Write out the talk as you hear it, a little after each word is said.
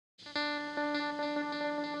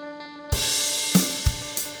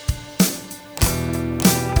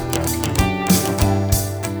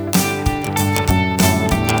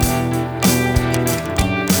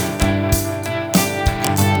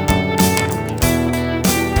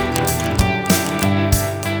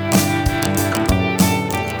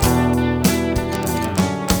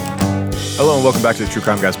gentlemen, welcome back to the True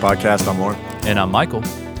Crime Guys podcast. I'm Lauren. And I'm Michael.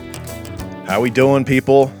 How we doing,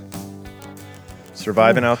 people?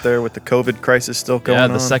 Surviving out there with the COVID crisis still going on?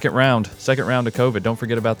 Yeah, the second round of COVID. Don't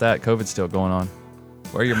forget about that. COVID's still going on.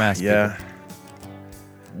 Wear your mask. Yeah.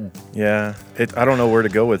 People. Yeah. I don't know where to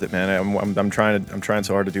go with it, man. I'm trying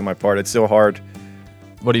so hard to do my part. It's still hard.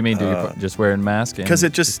 What do you mean? Just wearing a mask? Because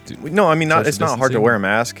it's not hard to wear a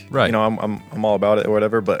mask. Right. You know, I'm all about it or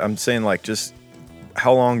whatever. But I'm saying, like, just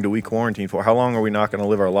how long do we quarantine for? How long are we not going to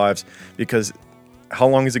live our lives? Because how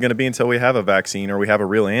long is it going to be until we have a vaccine or we have a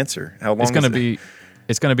real answer? How long? It's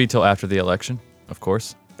going to be till after the election, of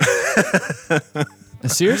course.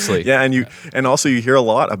 Seriously. Yeah, and also you hear a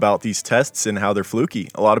lot about these tests and how they're fluky.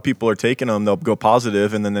 A lot of people are taking them, they'll go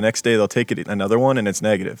positive, and then the next day they'll take another one and it's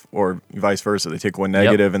negative, or vice versa. They take one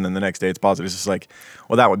negative and then the next day it's positive. It's just like,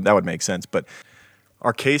 well, that would make sense. But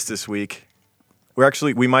our case this week,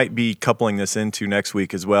 we might be coupling this into next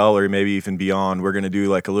week as well, or maybe even beyond. We're going to do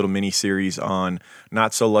like a little mini series on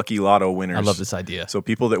not so lucky Lotto winners. I love this idea. So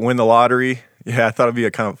people that win the lottery. Yeah, I thought it'd be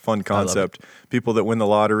a kind of fun concept. People that win the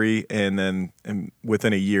lottery and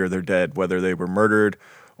within a year they're dead, whether they were murdered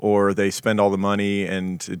or they spend all the money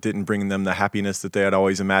and it didn't bring them the happiness that they had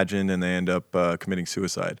always imagined, and they end up committing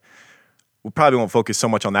suicide. We probably won't focus so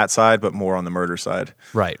much on that side, but more on the murder side.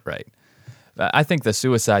 Right. I think the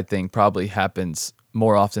suicide thing probably happens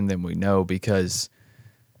more often than we know, because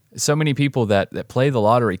so many people that play the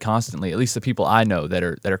lottery constantly, at least the people I know that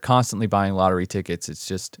are constantly buying lottery tickets, it's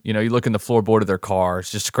just, you look in the floorboard of their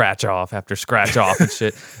cars, just scratch off after scratch off and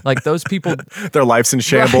shit. Like those people, their life's in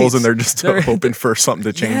shambles, right, and they're hoping for something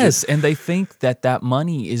to change. Yes, and they think that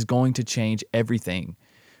money is going to change everything.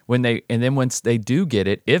 Then once they do get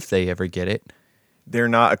it, if they ever get it, they're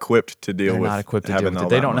not equipped to deal with it.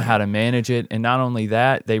 They don't know how to manage it. And not only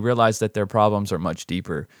that, they realize that their problems are much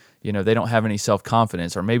deeper. They don't have any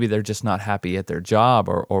self-confidence, or maybe they're just not happy at their job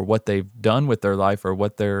or what they've done with their life, or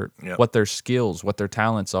what their skills, what their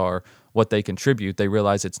talents are, what they contribute. They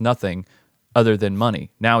realize it's nothing other than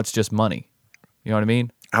money. Now it's just money. You know what I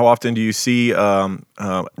mean? How often do you see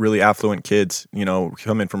really affluent kids,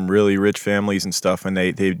 coming from really rich families and stuff, and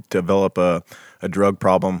they develop a drug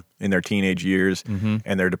problem in their teenage years,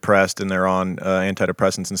 and they're depressed and they're on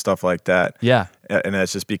antidepressants and stuff like that. Yeah. And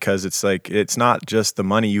that's just because it's like, it's not just the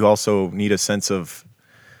money. You also need a sense of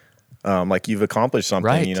like you've accomplished something.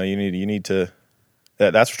 Right. You need to.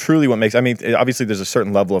 That's truly what makes. I mean, obviously, there's a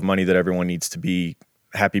certain level of money that everyone needs to be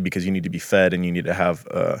happy, because you need to be fed and you need to have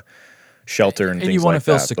shelter and things like that. And you want to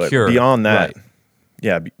feel secure. But beyond that,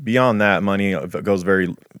 right. Beyond that, money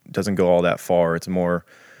doesn't go all that far. It's more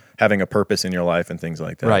having a purpose in your life and things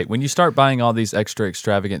like that. Right. When you start buying all these extra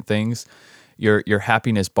extravagant things, your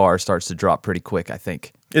happiness bar starts to drop pretty quick, I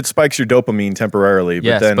think. It spikes your dopamine temporarily,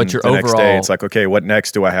 but then but the next day it's like, okay, what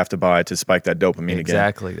next do I have to buy to spike that dopamine again?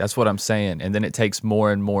 Exactly. That's what I'm saying. And then it takes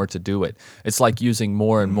more and more to do it. It's like using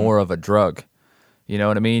more and more of a drug. You know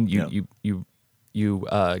what I mean? You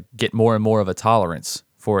get more and more of a tolerance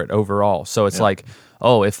for it overall. So it's like,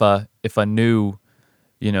 if a new,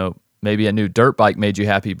 maybe a new dirt bike made you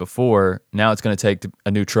happy before, now it's going to take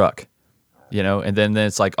a new truck, and then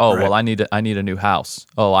it's like, right. Well, I need a new house.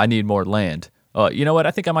 Oh, I need more land. You know what?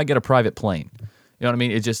 I think I might get a private plane. You know what I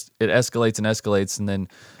mean? It escalates and escalates. And then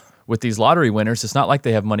with these lottery winners, it's not like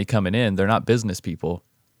they have money coming in. They're not business people.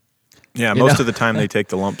 Yeah, most of the time they take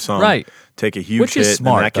the lump sum, right? Take a huge Which is hit,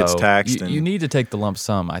 smart, and that gets taxed. You need to take the lump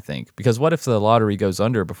sum, I think, because what if the lottery goes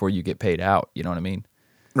under before you get paid out? You know what I mean?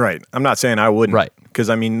 Right. I'm not saying I wouldn't. Right. Because,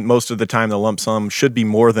 I mean, most of the time the lump sum should be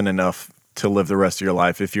more than enough to live the rest of your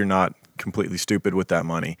life if you're not completely stupid with that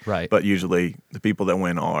money. Right. But usually the people that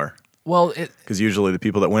win are. Well, because usually the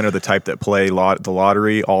people that win are the type that play the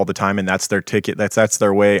lottery all the time, and that's their ticket. That's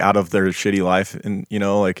their way out of their shitty life. And,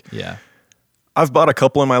 yeah. I've bought a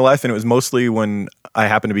couple in my life, and it was mostly when I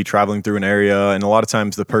happen to be traveling through an area, and a lot of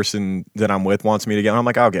times the person that I'm with wants me to get one. I'm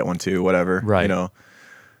like, I'll get one too, whatever. Right.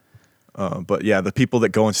 But yeah, the people that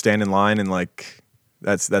go and stand in line and like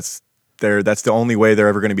that's the only way they're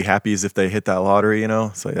ever going to be happy is if they hit that lottery.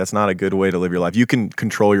 So that's not a good way to live your life. You can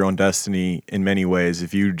control your own destiny in many ways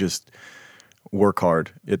if you just work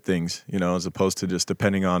hard at things, as opposed to just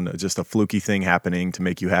depending on just a fluky thing happening to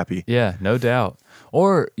make you happy. Yeah, no doubt.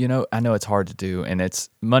 Or, I know it's hard to do, and it's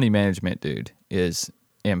money management, dude, is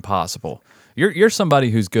impossible. You're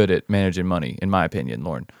somebody who's good at managing money, in my opinion,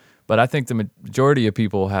 Lauren. But I think the majority of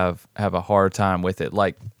people have a hard time with it.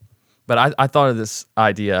 But I thought of this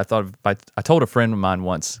idea. I told a friend of mine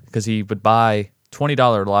once, because he would buy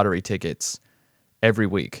 $20 lottery tickets every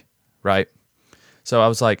week, right? So I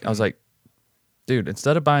was like, dude,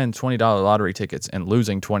 instead of buying $20 lottery tickets and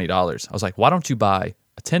losing $20, I was like, why don't you buy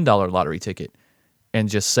a $10 lottery ticket and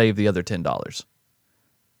just save the other $10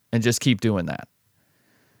 and just keep doing that.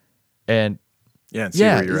 And see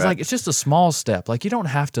where you're it's at. like, it's just a small step. Like, you don't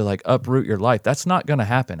have to like uproot your life. That's not going to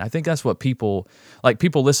happen. I think that's what people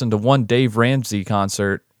listen to one Dave Ramsey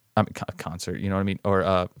concert, you know what I mean?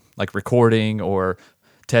 Or like recording or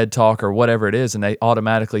TED Talk or whatever it is, and they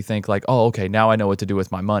automatically think like, oh, okay, now I know what to do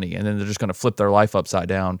with my money. And then they're just going to flip their life upside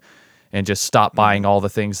down and just stop buying all the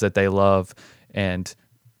things that they love and,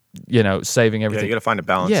 saving everything. Yeah, you got to find a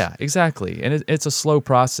balance. Yeah, exactly. And it's a slow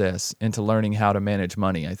process into learning how to manage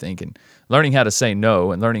money, I think, and learning how to say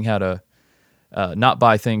no and learning how to not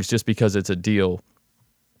buy things just because it's a deal.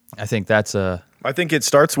 I think I think it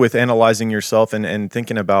starts with analyzing yourself and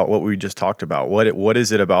thinking about what we just talked about. What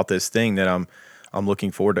is it about this thing that I'm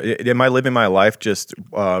looking forward to? Am I living my life just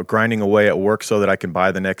grinding away at work so that I can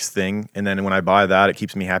buy the next thing? And then when I buy that, it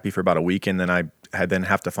keeps me happy for about a week. And then I then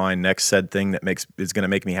have to find next said thing that is going to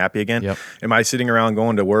make me happy again. Yep. Am I sitting around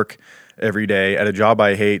going to work every day at a job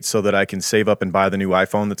I hate so that I can save up and buy the new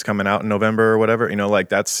iPhone that's coming out in November or whatever?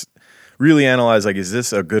 That's really analyze, like, is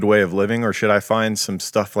this a good way of living, or should I find some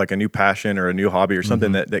stuff like a new passion or a new hobby or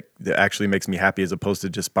something that actually makes me happy as opposed to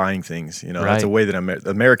just buying things? Right. That's a way that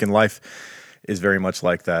American life is very much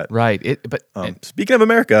like that. Right. Speaking of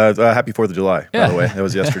America, happy 4th of July, by the way. That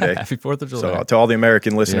was yesterday. Happy 4th of July. So to all the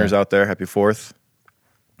American listeners out there, happy 4th.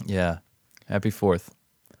 Yeah. Happy 4th.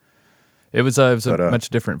 It was a much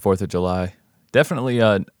different 4th of July. Definitely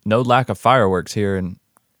no lack of fireworks here in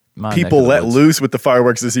my people let loose with the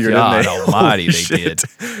fireworks this year, God didn't they? Almighty, they shit.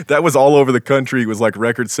 did. That was all over the country. It was like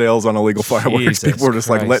record sales on illegal fireworks. Jesus People were just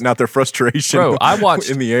Christ. like letting out their frustration. Bro, I watched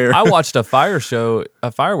in the air. I watched a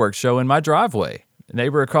fireworks show in my driveway. A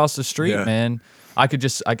neighbor across the street, man. I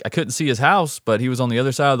couldn't see his house, but he was on the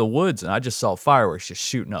other side of the woods, and I just saw fireworks just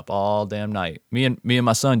shooting up all damn night. Me and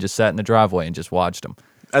my son just sat in the driveway and just watched them.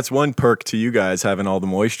 That's one perk to you guys having all the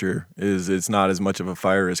moisture is it's not as much of a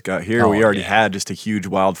fire risk out here. We already had just a huge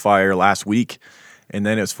wildfire last week, and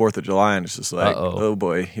then it was 4th of July, and it's just like, oh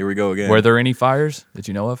boy, here we go again. Were there any fires that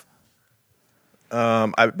you know of?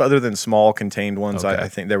 Other than small contained ones, Okay. I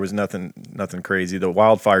think there was nothing crazy. The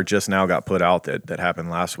wildfire just now got put out that happened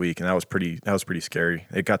last week, and that was pretty scary.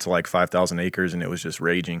 It got to like 5,000 acres, and it was just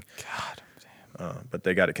raging. God. But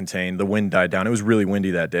they got it contained. The wind died down. It was really windy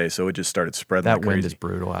that day, so it just started spreading That like wind crazy. is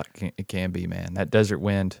brutal. It can be, man. That desert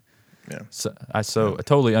wind. Yeah. So I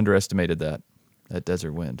totally underestimated that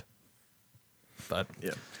desert wind. But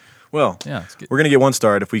yeah. Well, it's good. We're going to get one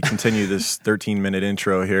started if we continue this 13-minute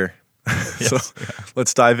intro here.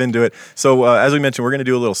 Let's dive into it. So as we mentioned, we're going to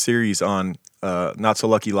do a little series on not so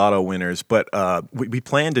lucky lotto winners, but we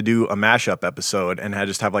plan to do a mashup episode and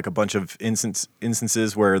just have like a bunch of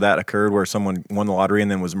instances where that occurred, where someone won the lottery and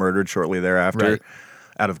then was murdered shortly thereafter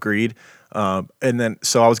out of greed. And then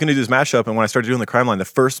so I was going to do this mashup, and when I started doing the crime line, the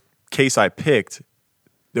first case I picked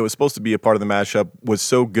that was supposed to be a part of the mashup was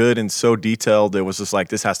so good and so detailed, it was just like,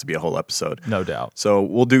 this has to be a whole episode. No doubt. So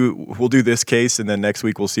we'll do this case, and then next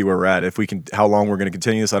week we'll see where we're at. If we can, how long we're going to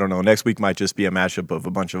continue this, I don't know. Next week might just be a mashup of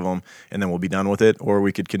a bunch of them, and then we'll be done with it. Or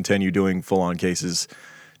we could continue doing full-on cases,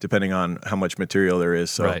 depending on how much material there is.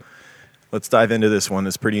 So let's dive into this one.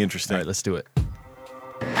 It's pretty interesting. All right, let's do it.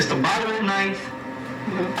 It's the bottom of the ninth,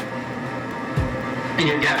 and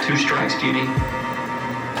you've got 2 strikes, Judy.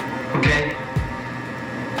 Okay?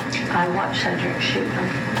 I watched Cedric shoot him,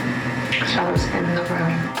 so I was in the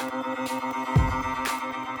room.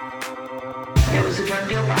 It was a drug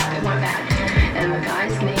deal that went back, and the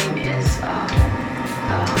guy's name is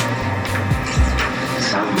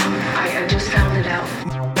something. I just found it out,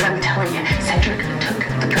 but I'm telling you, Cedric took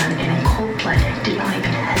the gun and in cold blood did not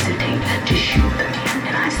even hesitate to shoot the man,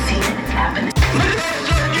 and I seen it happen.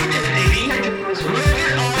 You did it, Dee Dee. Cedric was Look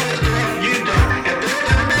at all this stuff you've done. If there's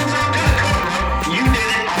ever been some good karma, you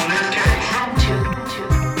did it on this case. had to.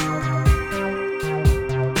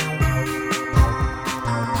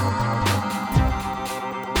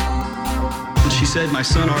 She said my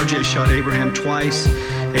son RJ shot Abraham twice.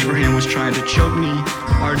 Abraham was trying to choke me.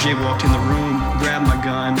 RJ walked in the room, grabbed my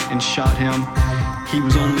gun, and shot him. He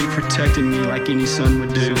was only protecting me like any son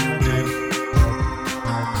would do.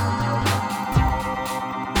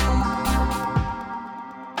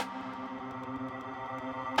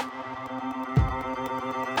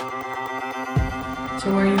 So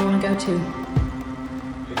where you want to go to?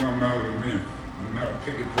 It don't matter to me. I'm not a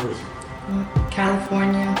picky person.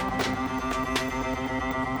 California?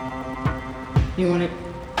 You want a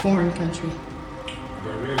foreign country? Is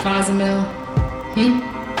that real? Cozumel? Is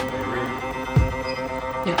that real?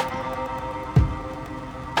 Yeah.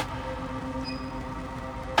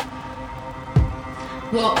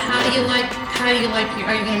 Well, how do you like are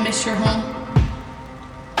you gonna miss your home?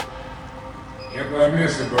 Yep, I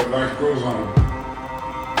miss it, but life goes on.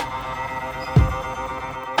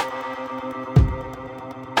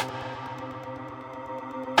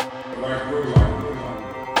 Life goes on.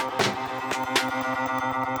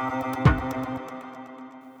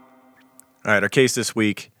 All right, our case this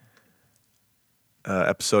week,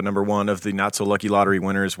 episode number 1 of the Not So Lucky Lottery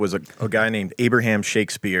winners, was a guy named Abraham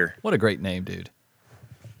Shakespeare. What a great name, dude.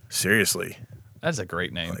 Seriously, That's a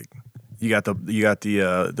great name. like you got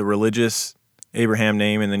the religious Abraham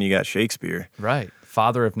name, and then you got Shakespeare. Right.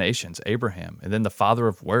 Father of nations, Abraham. And then the father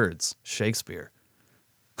of words, Shakespeare.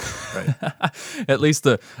 Right. At least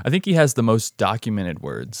I think he has the most documented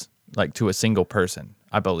words, like to a single person,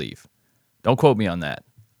 I believe. Don't quote me on that.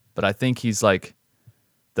 But I think he's like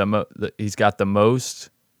he's got the most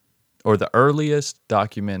or the earliest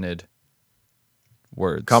documented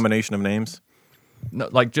words. Combination of names. No,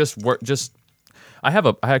 like just I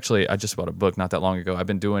just bought a book not that long ago. I've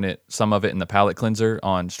been doing it, some of it in the palate cleanser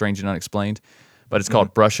on Strange and Unexplained, but it's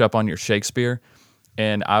called Brush Up on Your Shakespeare.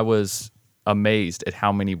 And I was amazed at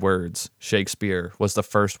how many words Shakespeare was the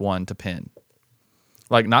first one to pen.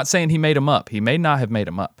 Like, not saying he made them up. He may not have made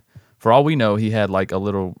them up. For all we know, he had like a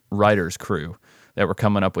little writer's crew that were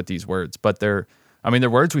coming up with these words. But they're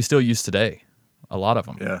words we still use today. A lot of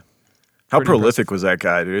them. Yeah. How Pretty prolific was that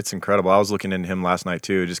guy, dude? It's incredible. I was looking into him last night,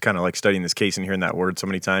 too, just kind of like studying this case and hearing that word so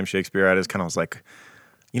many times, Shakespeare. I just kind of was like,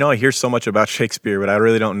 I hear so much about Shakespeare, but I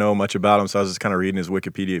really don't know much about him. So I was just kind of reading his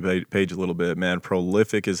Wikipedia page a little bit. Man,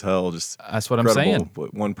 prolific as hell. Just That's what I'm saying.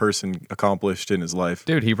 What one person accomplished in his life.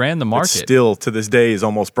 Dude, he ran the market. Still, to this day, is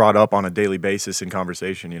almost brought up on a daily basis in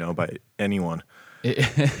conversation, by anyone.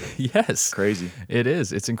 Yes. Crazy. It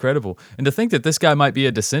is. It's incredible. And to think that this guy might be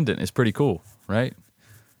a descendant is pretty cool, right?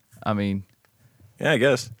 I mean... Yeah, I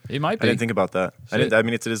guess. He might be. I didn't think about that.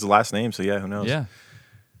 It's his last name, so yeah, who knows? Yeah.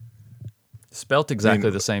 Spelt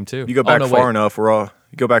exactly the same too. You go back far enough, we're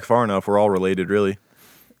all related, really.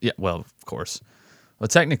 Yeah, well, of course. Well,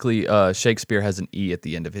 technically, Shakespeare has an E at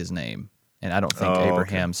the end of his name, and I don't think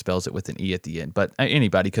Abraham spells it with an E at the end. But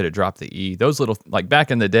anybody could have dropped the E. Those little, like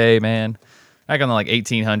back in the day, man, back in the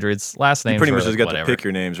 1800s, last names. You pretty much just got whatever. to pick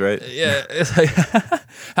your names, right? Yeah. It's like,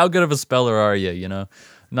 how good of a speller are you?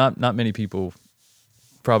 Not many people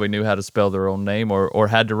probably knew how to spell their own name or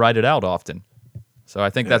had to write it out often. So I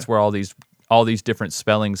think that's where all these different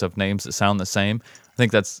spellings of names that sound the same, I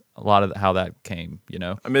think that's a lot of how that came,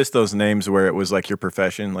 I miss those names where it was like your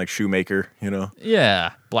profession, like shoemaker,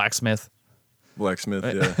 Yeah, blacksmith. Blacksmith,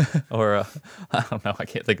 yeah. Or, I don't know, I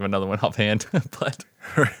can't think of another one offhand. But,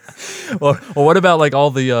 or what about like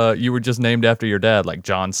all the, you were just named after your dad, like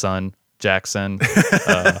Johnson, Jackson,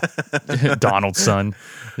 Donald's son,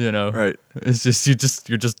 Right. It's just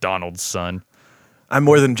you're just Donald's son. I'm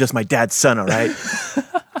more than just my dad's son, all right?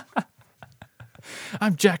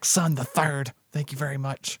 I'm Jack's son, the third. Thank you very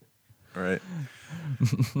much. All right.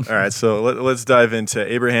 All right, so let's dive into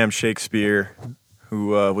Abraham Shakespeare, who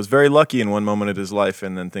was very lucky in one moment of his life,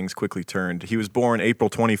 and then things quickly turned. He was born April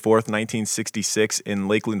 24th, 1966 in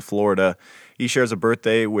Lakeland, Florida. He shares a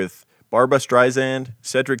birthday with Barbra Streisand,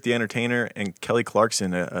 Cedric the Entertainer, and Kelly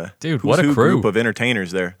Clarkson. Dude, what a crew. Group of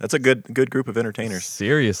entertainers there. That's a good group of entertainers.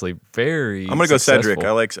 Seriously, very. I'm gonna go successful.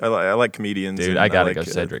 Cedric. I like comedians. Dude, and I gotta like, go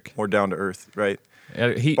Cedric. More down to earth, right?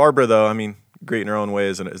 Barbara, though, great in her own way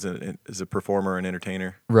as a performer and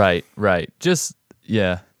entertainer. Right. Just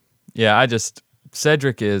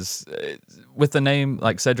Cedric is with the name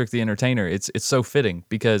like Cedric the Entertainer. It's so fitting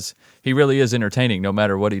because he really is entertaining no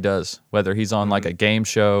matter what he does, whether he's on like a game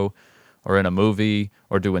show or in a movie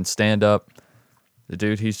or doing stand-up. The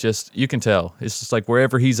dude, you can tell. It's just like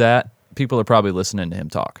wherever he's at, people are probably listening to him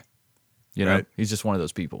talk. Right. He's just one of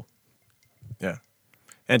those people. Yeah.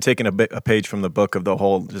 And taking a page from the book of the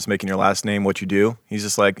whole, just making your last name what you do. He's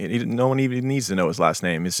just like, no one even needs to know his last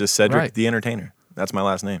name. It's just Cedric the Entertainer. That's my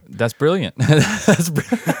last name. That's brilliant. God,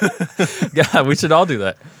 we should all do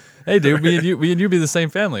that. Hey, dude, me and you be the same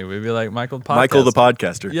family. We'd be like Michael the Podcaster. Michael the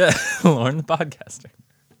Podcaster. Yeah, Lauren the Podcaster.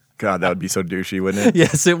 God, that would be so douchey, wouldn't it?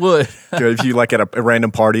 Yes, it would. Dude, if you like at a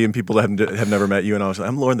random party and people have never met you, and I was like,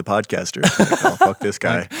 I'm Lauren the Podcaster. Like, oh, fuck this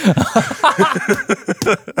guy.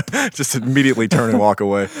 Just immediately turn and walk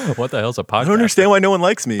away. What the hell's a podcast? I don't understand why no one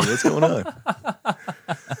likes me. What's going on?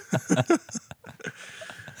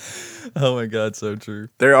 Oh my God, so true.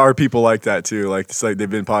 There are people like that too. Like it's like they've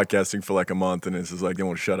been podcasting for like a month, and it's just like they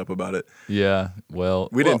won't shut up about it. Yeah, well,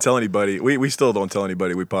 we didn't tell anybody. We still don't tell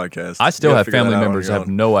anybody we podcast. I still have family members who have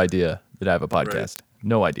no idea that I have a podcast. Right.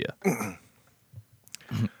 No idea.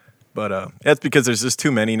 But that's because there's just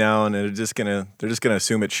too many now, and they're just gonna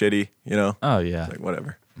assume it's shitty, you know. Oh yeah, Like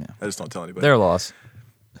whatever. Yeah. I just don't tell anybody. their loss.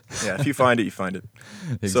 Yeah, if you find it, you find it.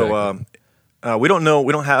 Exactly. So we don't know.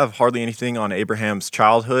 We don't have hardly anything on Abraham's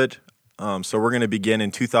childhood. So we're going to begin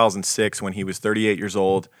in 2006 when he was 38 years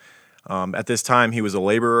old. At this time, he was a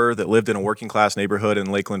laborer that lived in a working class neighborhood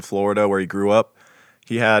in Lakeland, Florida, where he grew up.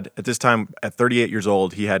 He had, at this time, at 38 years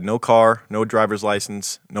old, he had no car, no driver's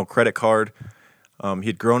license, no credit card. He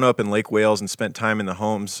had grown up in Lake Wales and spent time in the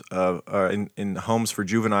homes in homes for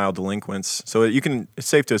juvenile delinquents. So it's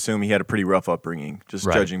safe to assume he had a pretty rough upbringing, just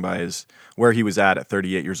Right. judging by where he was at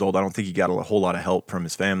 38 years old. I don't think he got a whole lot of help from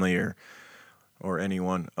his family or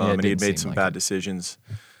anyone. Yeah, it And he had didn't made seem some like bad it. decisions.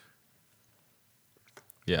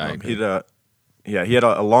 Yeah, I agree. He had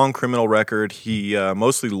a long criminal record. He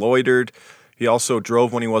mostly loitered. He also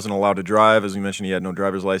drove when he wasn't allowed to drive. As we mentioned, he had no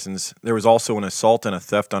driver's license. There was also an assault and a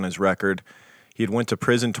theft on his record. He had went to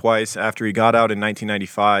prison twice. After he got out in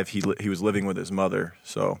 1995, he was living with his mother.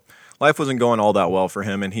 So life wasn't going all that well for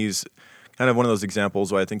him, and he's kind of one of those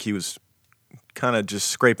examples where I think he was kind of just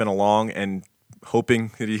scraping along and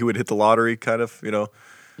hoping that he would hit the lottery, kind of, you know.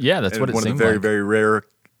 Yeah, that's And what it one of the seemed very, like. very rare,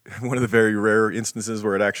 one of the very rare instances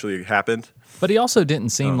where it actually happened. But he also didn't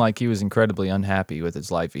seem like he was incredibly unhappy with his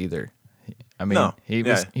life either. I mean, No, he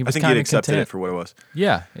was I think kind he'd of accepted content. it for what it was.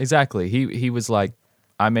 Yeah, exactly. He was like,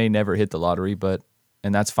 I may never hit the lottery,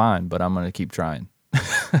 and that's fine, but I'm going to keep trying.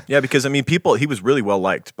 Yeah, because I mean, he was really well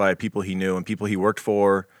liked by people he knew and people he worked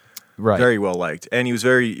for. Right. Very well liked, and he was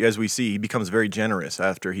very, as we see, he becomes very generous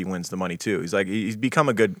after he wins the money too. He's become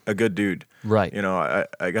a good dude. Right. You know,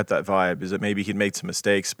 I got that vibe. Is that maybe he'd made some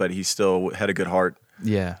mistakes, but he still had a good heart.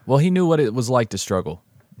 Yeah. Well, he knew what it was like to struggle,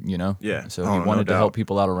 you know? Yeah. So Oh, he no wanted to doubt. help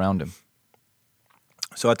people out around him.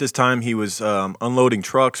 So at this time, he was unloading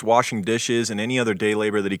trucks, washing dishes, and any other day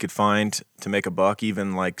labor that he could find to make a buck,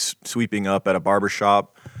 even like sweeping up at a barber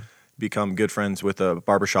shop. Become good friends with a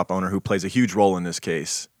barbershop owner who plays a huge role in this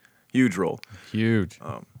case. Huge role. Huge.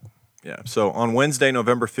 Yeah. So on Wednesday,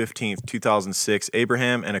 November 15th, 2006,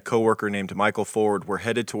 Abraham and a coworker named Michael Ford were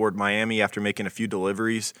headed toward Miami after making a few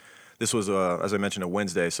deliveries. This was, as I mentioned, a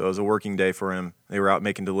Wednesday, so it was a working day for him. They were out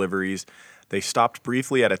making deliveries. They stopped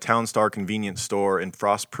briefly at a Town Star convenience store in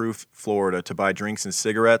Frostproof, Florida, to buy drinks and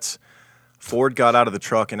cigarettes. Ford got out of the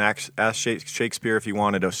truck and asked Shakespeare if he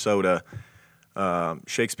wanted a soda.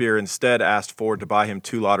 Shakespeare instead asked Ford to buy him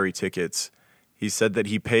 2 lottery tickets. He said that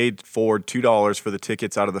he paid Ford $2 for the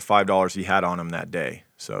tickets out of the $5 he had on him that day.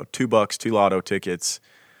 So $2, 2 lotto tickets.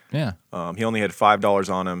 Yeah. He only had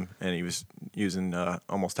 $5 on him, and he was using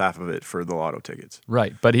almost half of it for the lotto tickets.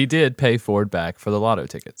 Right. But he did pay Ford back for the lotto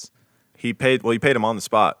tickets. He paid him on the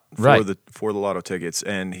spot for Right. the lotto tickets,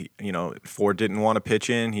 and Ford didn't want to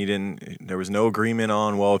pitch in. There was no agreement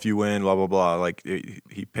on, well, if you win, blah blah blah. Like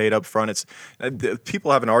he paid up front.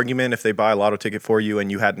 People have an argument if they buy a lotto ticket for you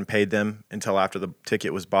and you hadn't paid them until after the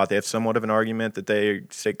ticket was bought. They have somewhat of an argument that they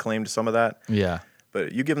stake claim to some of that. Yeah.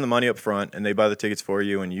 But you give them the money up front and they buy the tickets for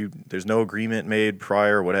you, and there's no agreement made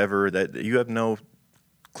prior or whatever, that you have no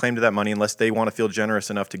claim to that money unless they want to feel generous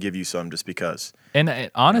enough to give you some just because. And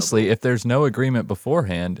honestly, if there's no agreement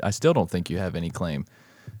beforehand, I still don't think you have any claim.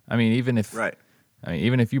 I mean, even if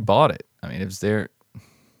you bought it, I mean, if there,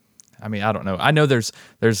 I mean, I don't know. I know there's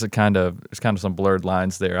kind of some blurred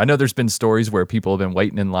lines there. I know there's been stories where people have been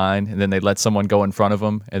waiting in line and then they let someone go in front of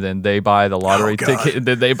them and then they buy the lottery ticket and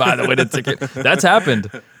then they buy the winning ticket. That's happened.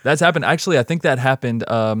 Actually, I think that happened.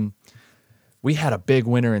 We had a big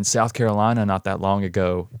winner in South Carolina not that long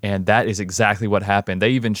ago, and that is exactly what happened.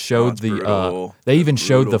 They even showed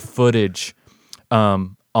the footage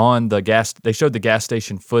on the gas. They showed the gas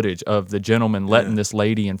station footage of the gentleman letting this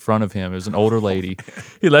lady in front of him. It was an older lady.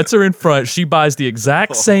 He lets her in front. She buys the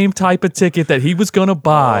exact same type of ticket that he was gonna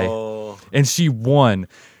buy, and she won.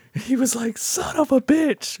 He was like, son of a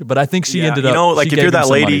bitch. But I think she ended up. Like she if gave you're him that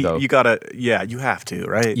some lady, money, you you have to,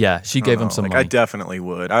 right? Yeah, she gave him some money. I definitely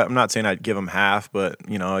would. I'm not saying I'd give him half, but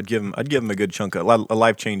I'd give him a good chunk of a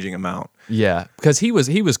life-changing amount. Yeah, because he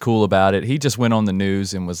was cool about it. He just went on the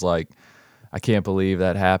news and was like, I can't believe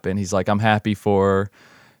that happened. He's like, I'm happy for her.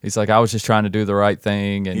 He's like, I was just trying to do the right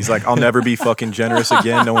thing. And he's like, I'll never be fucking generous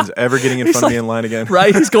again. No one's ever getting in front of me in line again.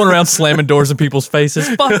 Right? He's going around slamming doors in people's faces.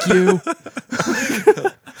 Fuck you.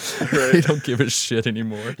 He don't give a shit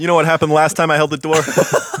anymore. You know what happened last time I held the door?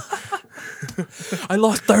 I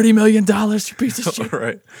lost $30 million, you piece of shit.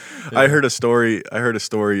 Right. Yeah. I heard a story.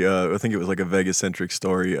 I think it was like a Vegas-centric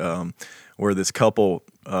story where this couple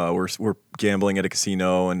were gambling at a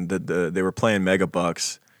casino and they were playing mega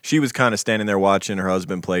bucks. She was kind of standing there watching her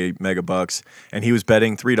husband play mega bucks, and he was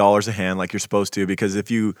betting $3 a hand like you're supposed to, because if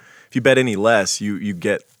you bet any less, you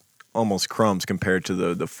get almost crumbs compared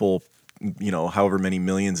to the full, however many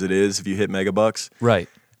millions it is if you hit megabucks. Right.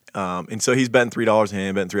 And so he's betting $3 a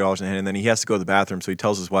hand, and then he has to go to the bathroom. So he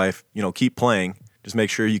tells his wife, keep playing. Just make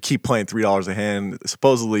sure you keep playing $3 a hand.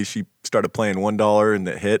 Supposedly she started playing $1 and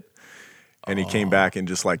it hit. And he came back and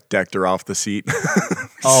just like decked her off the seat.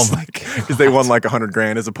 Oh my God. Because they won like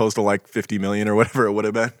 $100,000 as opposed to like 50 million or whatever it would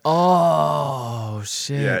have been. Oh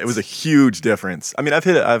shit. Yeah, it was a huge difference. I mean,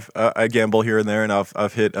 I gamble here and there, and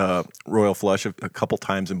I've hit Royal Flush a couple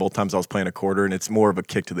times, and both times I was playing a quarter, and it's more of a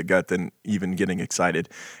kick to the gut than even getting excited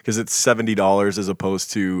because it's $70 as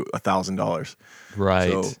opposed to $1,000.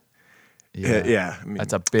 Right. So, yeah. I mean,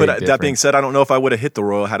 that's a big But difference. that being said, I don't know if I would have hit the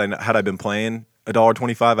Royal had I been playing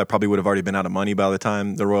 $1.25. I probably would have already been out of money by the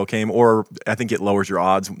time the Royal came. Or I think it lowers your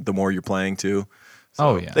odds the more you're playing too.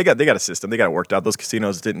 So they got a system. They got it worked out. Those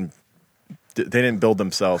casinos didn't build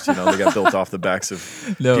themselves. They got built off the backs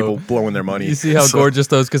of people blowing their money. You see how gorgeous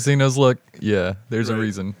those casinos look? Yeah, there's a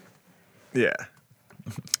reason. Yeah.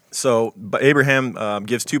 So, but Abraham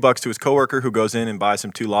gives $2 to his coworker who goes in and buys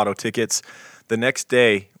him 2 Lotto tickets. The next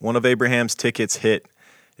day, one of Abraham's tickets hit.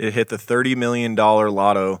 It hit the $30 million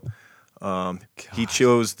Lotto. He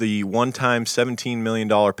chose the one-time $17 million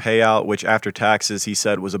payout, which after taxes, he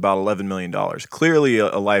said was about $11 million. Clearly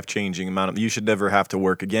a life-changing amount. You should never have to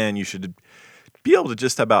work again. You should be able to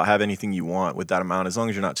just about have anything you want with that amount, as long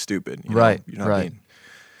as you're not stupid. Right, You're not right.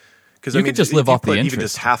 Because you could just live off the interest. Even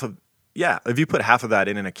just half of, if you put half of that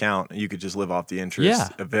in an account, you could just live off the interest. Yeah.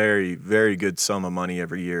 A very, very good sum of money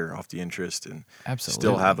every year off the interest, and Absolutely.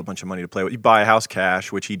 still have a bunch of money to play with. You buy a house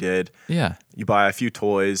cash, which he did. Yeah. You buy a few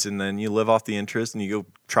toys, and then you live off the interest, and you go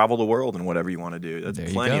travel the world and whatever you want to do.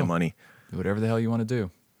 That's plenty of money. Do whatever the hell you want to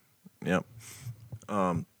do. Yep.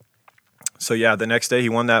 So yeah, the next day he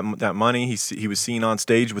won that money. He was seen on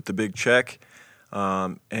stage with the big check.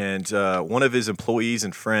 And one of his employees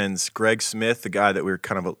and friends, Greg Smith, the guy that we were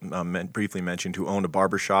kind of briefly mentioned, who owned a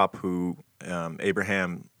barbershop, who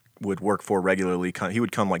Abraham would work for regularly. He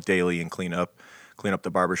would come like daily and clean up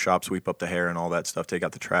the barbershop, sweep up the hair and all that stuff, take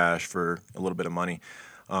out the trash for a little bit of money.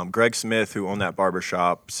 Greg Smith, who owned that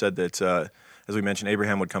barbershop, said that, as we mentioned,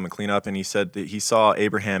 Abraham would come and clean up, and he said that he saw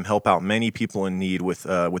Abraham help out many people in need with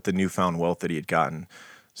the newfound wealth that he had gotten.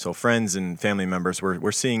 So friends and family members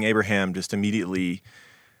were seeing Abraham just immediately,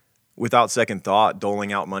 without second thought,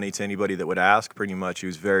 doling out money to anybody that would ask. Pretty much, he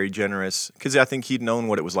was very generous because I think he'd known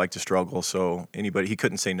what it was like to struggle. So he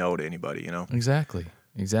couldn't say no to anybody. Exactly.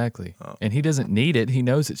 And he doesn't need it. He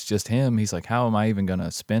knows it's just him. He's like, how am I even going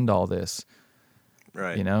to spend all this?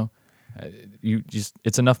 Right.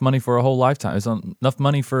 It's enough money for a whole lifetime. It's enough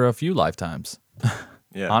money for a few lifetimes.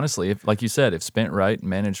 Yeah. Honestly, if, like you said, if spent right and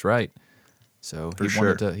managed right. So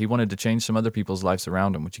he wanted to change some other people's lives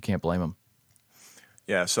around him, which you can't blame him.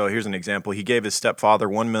 Yeah, so here's an example. He gave his stepfather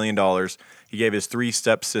 $1 million. He gave his 3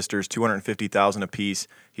 stepsisters $250,000 apiece.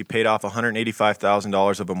 He paid off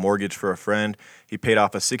 $185,000 of a mortgage for a friend. He paid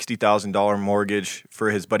off a $60,000 mortgage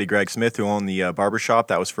for his buddy Greg Smith, who owned the barbershop.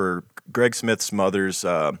 That was for Greg Smith's mother's.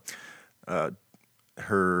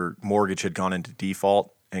 Her mortgage had gone into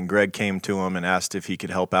default, and Greg came to him and asked if he could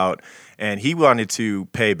help out. And he wanted to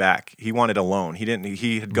pay back. He wanted a loan.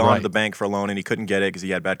 He had gone to the bank for a loan, and he couldn't get it because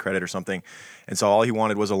he had bad credit or something. And so all he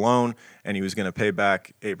wanted was a loan, and he was going to pay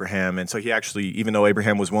back Abraham. And so he actually, even though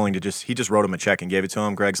Abraham was willing to he just wrote him a check and gave it to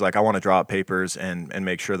him. Greg's like, I want to draw up papers and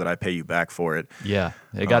make sure that I pay you back for it. Yeah,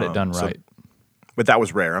 they got it done right. But that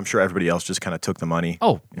was rare. I'm sure everybody else just kind of took the money.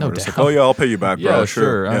 Oh, no doubt. Like, oh, yeah, I'll pay you back, bro. Yeah,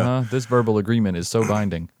 sure. Yeah. This verbal agreement is so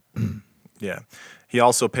binding. Yeah. He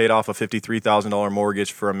also paid off a $53,000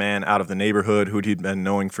 mortgage for a man out of the neighborhood who he'd been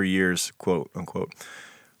knowing for years, quote unquote.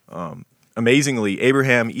 Amazingly,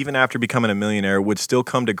 Abraham, even after becoming a millionaire, would still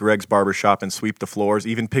come to Greg's barbershop and sweep the floors,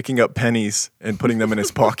 even picking up pennies and putting them in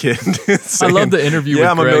his pocket. Saying, I love the interview with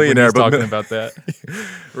I'm Greg a millionaire, when he's talking about that.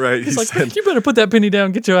 Right. He's like, you better put that penny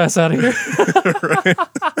down, get your ass out of here. Right.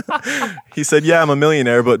 He said, yeah, I'm a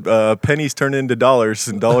millionaire, but pennies turn into dollars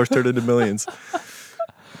and dollars turn into millions.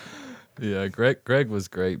 Yeah, Greg was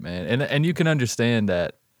great, man. And you can understand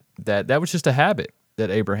that was just a habit that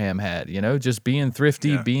Abraham had, just being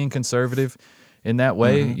thrifty, being conservative in that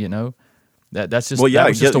way, that's just, that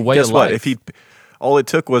was just a way of life. If all it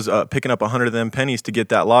took was picking up 100 of them pennies to get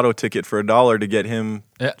that lotto ticket for $1 to get him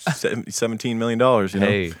 $17 million,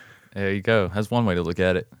 Hey, there you go. That's one way to look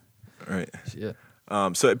at it. Right. Yeah.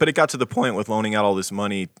 But it got to the point with loaning out all this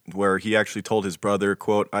money where he actually told his brother,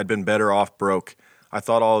 quote, I'd been better off broke. I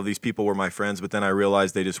thought all of these people were my friends, but then I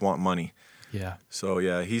realized they just want money. Yeah. So,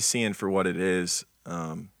 yeah, he's seeing for what it is.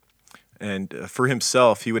 And for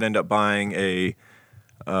himself, he would end up buying a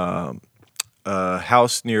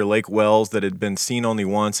house near Lake Wells that had been seen only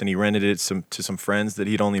once, and he rented it to some friends that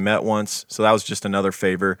he'd only met once. So that was just another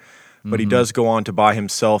favor. But he does go on to buy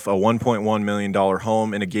himself a $1.1 million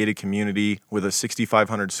home in a gated community with a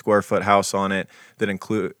 6,500 square foot house on it that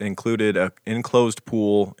included an enclosed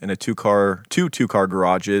pool and two two-car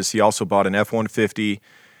garages. He also bought an F-150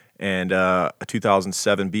 and a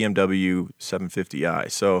 2007 BMW 750i.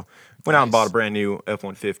 So went out and bought a brand new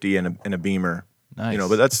F-150 and a Beamer. Nice.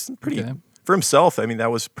 But that's pretty Okay. for himself. I mean,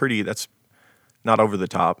 that's not over the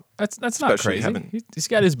top. That's not Especially crazy. He's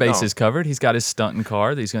got his bases covered. He's got his stunting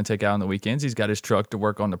car that he's going to take out on the weekends. He's got his truck to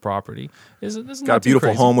work on the property. Got a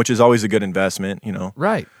beautiful home, which is always a good investment,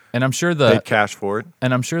 Right. And I'm sure Paid cash for it.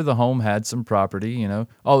 And I'm sure the home had some property, Oh,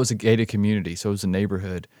 it was a gated community, so it was a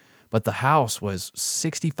neighborhood. But the house was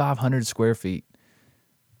 6,500 square feet.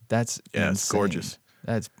 That's insane. It's gorgeous.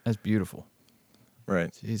 That's beautiful.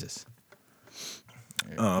 Right. Jesus.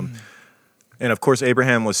 And of course,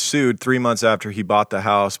 Abraham was sued 3 months after he bought the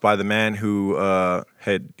house by the man who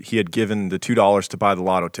had given the $2 to buy the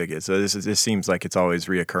lotto ticket. So this seems like it's always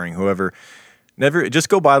reoccurring. Whoever, just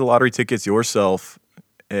go buy the lottery tickets yourself.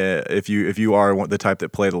 If you are the type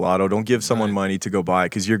that play the lotto, don't give someone money to go buy,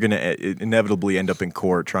 because you're going to inevitably end up in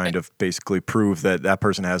court trying to basically prove that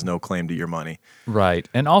person has no claim to your money. Right.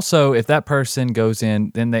 And also, if that person goes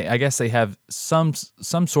in, then I guess they have some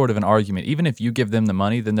sort of an argument. Even if you give them the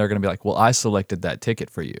money, then they're going to be like, well, I selected that ticket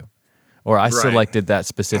for you, or I selected that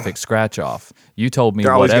specific scratch off. You told me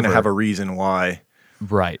they're whatever. always going to have a reason why.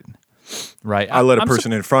 Right. Right. I let a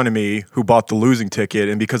person in front of me who bought the losing ticket,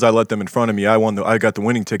 and because I let them in front of me, I got the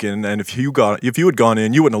winning ticket. And if you had gone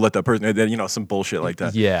in, you wouldn't have let that person. Then some bullshit like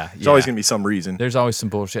that. Yeah. There's always gonna be some reason. There's always some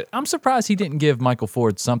bullshit. I'm surprised he didn't give Michael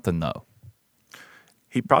Ford something though.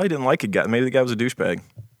 He probably didn't like it. Maybe the guy was a douchebag.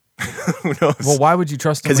 Who knows? Well, why would you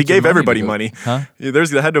trust him? Because he gave everybody money. Huh? Yeah, there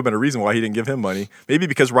had to have been a reason why he didn't give him money. Maybe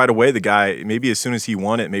because right away maybe as soon as he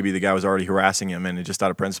won it, maybe the guy was already harassing him, and just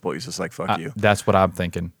out of principle, he's just like, fuck you. That's what I'm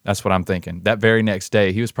thinking. That very next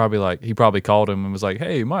day, he probably called him and was like,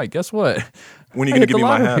 hey, Mike, guess what? When are you going to give me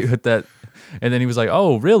my half? With that. And then he was like,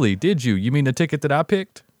 oh, really? Did you? You mean the ticket that I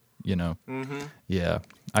picked? Mm-hmm. Yeah.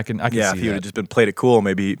 I can see that. Yeah, if he would have just been played it cool,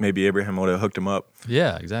 maybe Abraham would have hooked him up.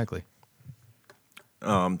 Yeah, exactly.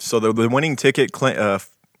 So the winning ticket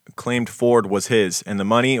claimed Ford was his, and the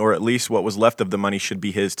money, or at least what was left of the money, should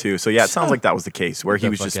be his too. So yeah, it sounds like that was the case, where he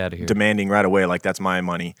was just demanding right away, like, that's my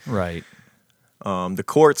money. Right. The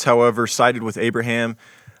courts, however, sided with Abraham,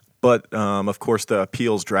 but of course the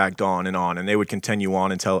appeals dragged on, and they would continue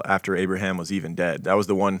on until after Abraham was even dead. That was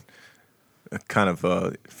the one kind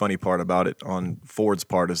of funny part about it on Ford's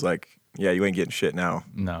part, is like, yeah, you ain't getting shit now.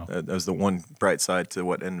 No. That was the one bright side to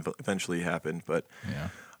what eventually happened. But yeah.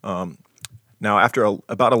 Now, after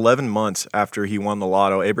about 11 months after he won the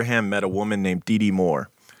lotto, Abraham met a woman named Dee Dee Moore.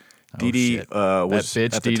 Dee Dee was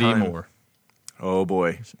that bitch at the Dee Dee time, Moore. Oh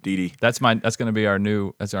boy, Dee Dee. That's going to be our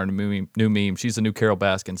new meme. She's the new Carol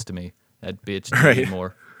Baskins to me. That bitch Dee Dee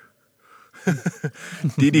Moore.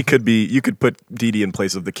 Dee Dee you could put Dee Dee in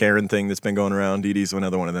place of the Karen thing that's been going around. Dee Dee's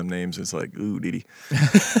another one of them names. It's like, ooh, Dee Dee.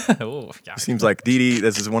 Oh, yeah. Seems like Dee Dee,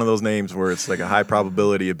 this is one of those names where it's like a high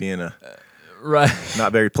probability of being a right,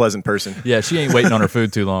 not very pleasant person. Yeah, she ain't waiting on her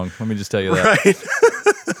food too long. Let me just tell you that.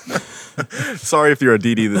 Right. Sorry if you're a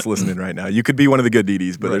Dee Dee that's listening right now. You could be one of the good Dee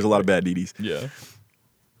Dees, but there's a lot of bad Dee Dees. Yeah.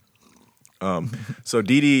 So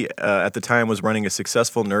Dee Dee at the time was running a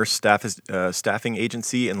successful nurse staffing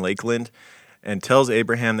agency in Lakeland, and tells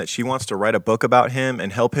Abraham that she wants to write a book about him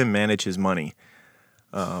and help him manage his money.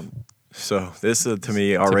 So this to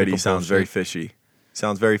me already sounds very fishy.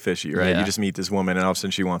 Sounds very fishy, right? Yeah. You just meet this woman and all of a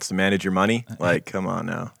sudden she wants to manage your money. Like, come on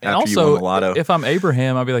now. And After you also, won the lotto. if I'm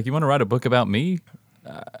Abraham, I'd be like, you want to write a book about me?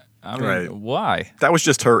 I mean, Right. why? That was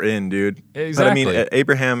just her in, dude. Exactly. But I mean,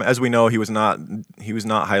 Abraham, as we know, he was not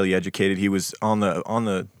highly educated. He was on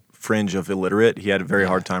the fringe of illiterate. He had a very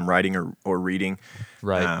hard time writing or reading,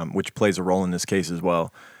 Right. Which plays a role in this case as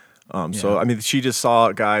well. So I mean, she just saw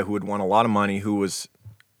a guy who had won a lot of money, who was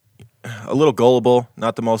a little gullible,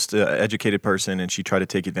 not the most educated person, and she tried to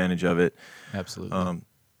take advantage of it. Absolutely.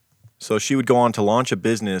 So she would go on to launch a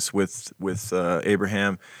business with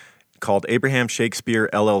Abraham called Abraham Shakespeare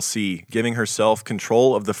LLC, giving herself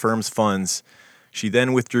control of the firm's funds. She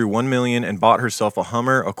then withdrew $1 million and bought herself a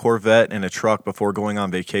Hummer, a Corvette, and a truck before going on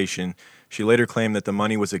vacation. She later claimed that the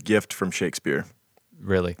money was a gift from Shakespeare.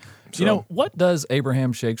 Really? So- What does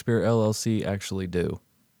Abraham Shakespeare LLC actually do?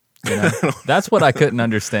 That's what I couldn't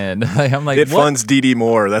understand. I'm like, It what? funds Dee Dee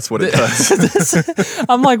Moore. That's what it does.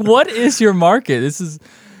 I'm like, what is your market?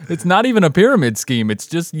 It's not even a pyramid scheme. It's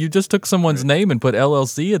just, you just took someone's name and put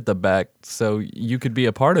LLC at the back so you could be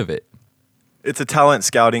a part of it. It's a talent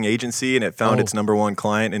scouting agency, and it found Oh. its number one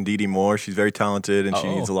client in Dee Dee Moore. She's very talented, and she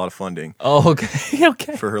needs a lot of funding Oh, okay,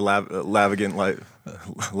 okay. for her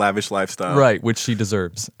lavish lifestyle. Right, which she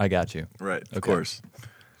deserves. I got you. Right, of Okay. course.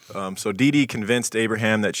 So Dee Dee convinced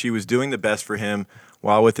Abraham that she was doing the best for him,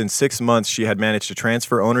 while within 6 months she had managed to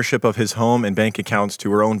transfer ownership of his home and bank accounts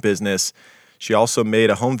to her own business. She also made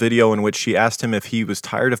a home video in which she asked him if he was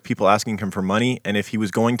tired of people asking him for money and if he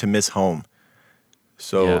was going to miss home.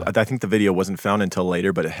 So Yeah. I think the video wasn't found until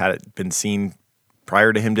later, but had it been seen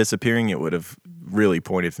prior to him disappearing, it would have really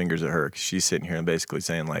pointed fingers at her. 'Cause she's sitting here and basically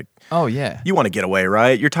saying like, Oh yeah. "You want to get away,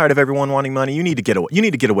 right? You're tired of everyone wanting money. You need to get away. You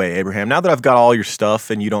need to get away, Abraham. Now that I've got all your stuff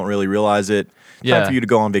and you don't really realize it, Yeah. time for you to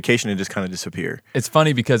go on vacation and just kind of disappear." It's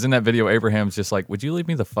funny because in that video, Abraham's just like, "Would you leave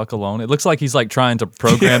me the fuck alone?" It looks like he's like trying to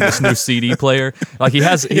program this new CD player. Like he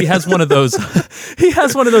has one of those he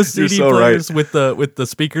has one of those You're CD so players with the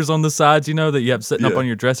speakers on the sides, you know, that you have sitting up Yeah. on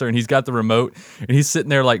your dresser, and he's got the remote and he's sitting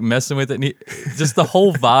there like messing with it, and just the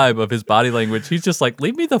whole vibe of his body language. He's just like,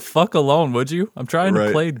 "Leave me the fuck alone, would you? I'm trying to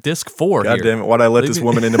Right. play disc 4 God here." damn it! Why'd I let Leave this me-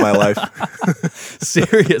 woman into my life?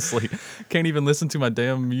 Seriously, can't even listen to my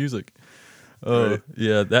damn music. Oh, Right.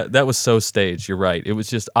 yeah, that was so staged. You're right. It was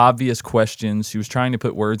just obvious questions. He was trying to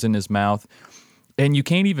put words in his mouth, and you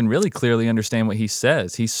can't even really clearly understand what he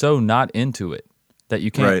says. He's so not into it that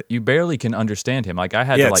you can't. Right. You barely can understand him. Like I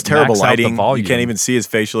had Yeah, to it's like terrible max out the lighting. volume. You can't even see his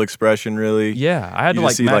facial expression really. Yeah, I had You to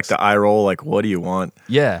just like see max. like the eye roll. Like, what do you want?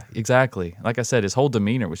 Yeah, exactly. Like I said, his whole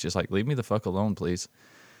demeanor was just like, "Leave me the fuck alone, please."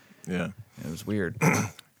 Yeah. It was weird.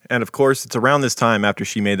 And of course, it's around this time after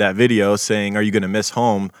she made that video saying, "Are you going to miss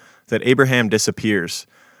home?" that Abraham disappears.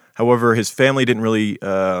 However, his family didn't really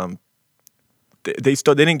they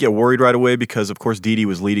didn't get worried right away because, of course, Dee Dee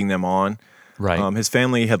was leading them on. Right. His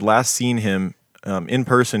family had last seen him in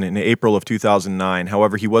person in April of 2009.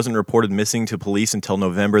 However, he wasn't reported missing to police until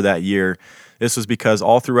November that year. This was because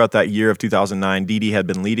all throughout that year of 2009, Dee Dee had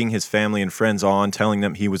been leading his family and friends on, telling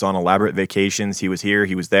them he was on elaborate vacations. He was here,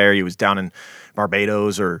 he was there, he was down in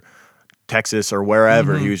Barbados or Texas or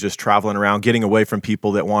wherever. He was just traveling around, getting away from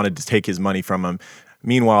people that wanted to take his money from him.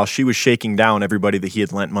 Meanwhile, she was shaking down everybody that he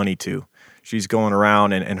had lent money to. She's going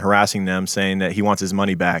around and harassing them, saying that he wants his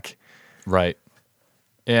money back. Right.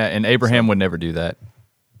 Yeah, and Abraham would never do that.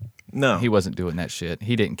 No, He wasn't doing that shit.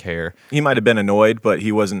 He didn't care. he might have been annoyed, but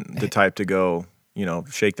he wasn't the type to go,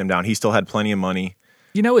 shake them down. He still had plenty of money.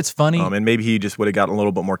 You know, it's funny. And maybe he just would have gotten a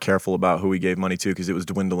little bit more careful about who he gave money to because it was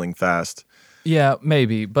dwindling fast. Yeah,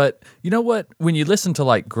 maybe. But you know what? When you listen to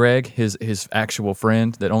like Greg, his actual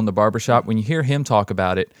friend that owned the barbershop, when you hear him talk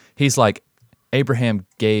about it, he's like, Abraham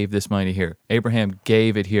gave this money here. Abraham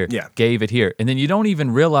gave it here. Yeah. Gave it here. And then you don't even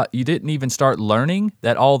realize, you didn't even start learning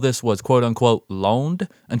that all this was quote unquote loaned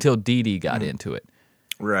until Dee Dee got into it.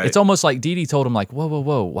 Right. It's almost like Dee Dee told him like,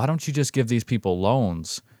 whoa, why don't you just give these people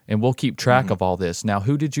loans and we'll keep track of all this. Now,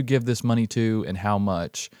 who did you give this money to and how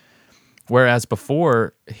much? Whereas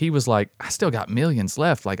before, he was like, I still got millions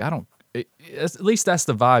left. Like, at least that's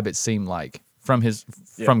the vibe it seemed like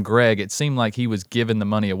from Greg. It seemed like he was giving the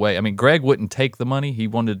money away. I mean, Greg wouldn't take the money. He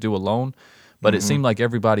wanted to do a loan, but it seemed like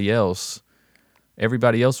everybody else he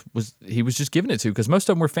was just giving it to because most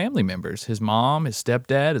of them were family members. His mom, his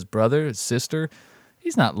stepdad, his brother, his sister.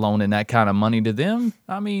 He's not loaning that kind of money to them.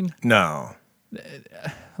 I mean, No.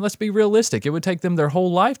 let's be realistic. It would take them their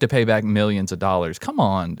whole life to pay back millions of dollars. Come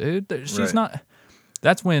on, dude. She's Right. not.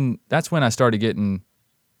 That's when I started getting,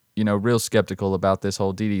 real skeptical about this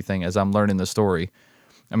whole Dee Dee thing as I'm learning the story.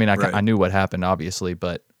 I mean, Right. I knew what happened, obviously,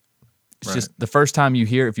 but it's Right. just the first time you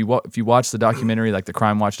hear, if you watch the documentary, like the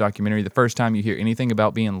Crime Watch documentary, the first time you hear anything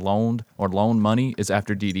about being loaned or loaned money is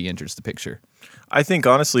after Dee Dee enters the picture. I think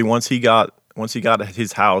honestly, once he got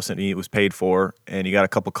his house and he was paid for, and he got a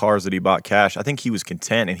couple cars that he bought cash, I think he was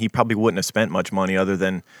content, and he probably wouldn't have spent much money other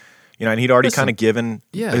than, and he'd already Listen, kind of given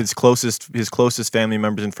yeah. his closest family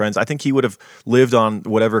members and friends. I think he would have lived on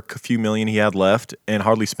whatever few million he had left and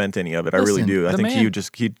hardly spent any of it. I really Listen, do. I the think man-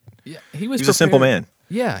 he He was he's a simple prepared- man.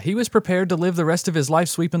 Yeah, he was prepared to live the rest of his life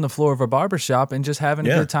sweeping the floor of a barbershop and just having a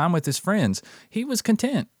Yeah. good time with his friends. He was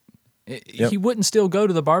content. Yep. He wouldn't still go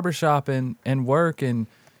to the barbershop and work and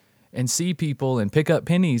see people and pick up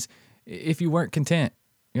pennies if you weren't content.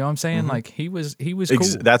 You know what I'm saying? Like he was cool.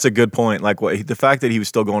 That's a good point. Like the fact that he was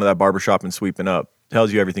still going to that barbershop and sweeping up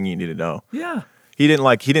tells you everything you need to know. Yeah. He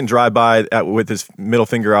didn't drive by with his middle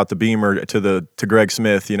finger out the beamer to Greg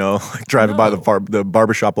Smith, like driving by the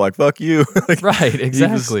barbershop like fuck you. Like, Right,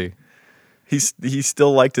 exactly. he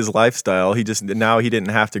still liked his lifestyle. He didn't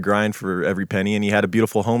have to grind for every penny, and he had a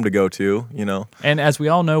beautiful home to go to. And as we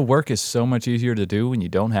all know, work is so much easier to do when you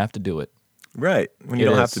don't have to do it. Right, when you It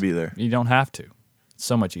don't have is. to be there. You don't have to. It's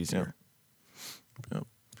so much easier.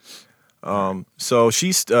 So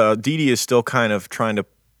she's Dee Dee is still kind of trying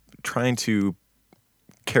to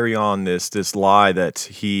carry on this lie that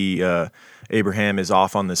he Abraham is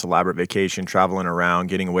off on this elaborate vacation, traveling around,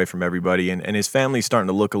 getting away from everybody, and his family's starting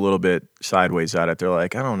to look a little bit sideways at it. They're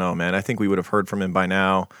like, I don't know, man. I think we would have heard from him by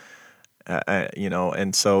now,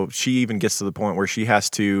 And so she even gets to the point where she has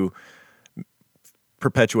to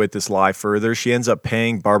perpetuate this lie further. She ends up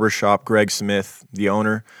paying barbershop Greg Smith, the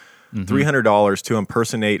owner, $300 to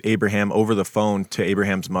impersonate Abraham over the phone to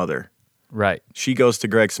Abraham's mother. Right. She goes to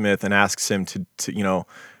Greg Smith and asks him to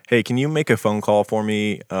hey, can you make a phone call for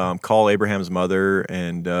me? Call Abraham's mother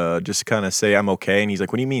and just kind of say I'm okay. And he's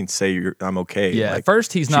like, what do you mean say I'm okay? Yeah, like, at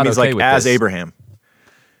first he's she not means okay like with as this. Abraham.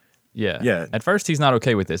 Yeah. Yeah. At first he's not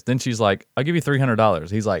okay with this. Then she's like, I'll give you $300.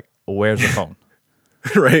 He's like, well, where's the phone?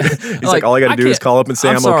 Right? He's like, all I got to do is call up and say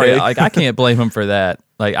I'm sorry. okay. Like, I can't blame him for that.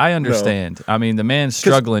 Like, I understand. I mean, the man's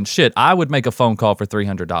struggling. Shit, I would make a phone call for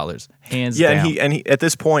 $300, hands down. Yeah, and he at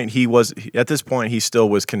this point he still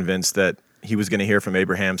was convinced that he was going to hear from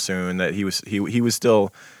Abraham soon. That he was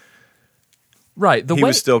still right. He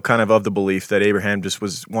was still kind of the belief that Abraham just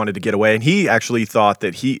wanted to get away, and he actually thought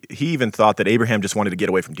that he even thought that Abraham just wanted to get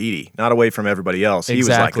away from Dee Dee, not away from everybody else.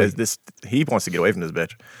 Exactly. He was like, this. He wants to get away from this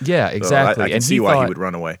bitch. Yeah, So exactly. I can and see why he would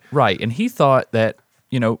run away. Right, and he thought that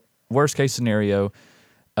worst case scenario,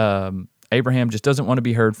 Abraham just doesn't want to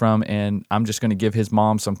be heard from, and I'm just going to give his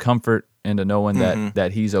mom some comfort into knowing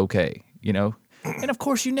that he's okay. And of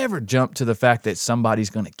course, you never jump to the fact that somebody's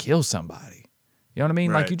going to kill somebody. You know what I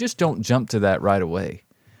mean? Right. Like, you just don't jump to that right away.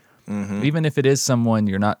 Even if it is someone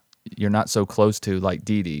you're not so close to, like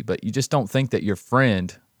Dee Dee, but you just don't think that your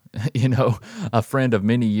friend, a friend of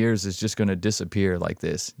many years, is just going to disappear like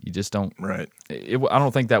this. You just don't. Right. I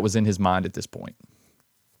don't think that was in his mind at this point.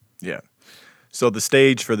 Yeah. So the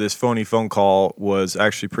stage for this phony phone call was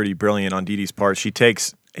actually pretty brilliant on Dee Dee's part. She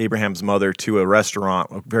takes Abraham's mother to a restaurant,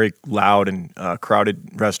 a very loud and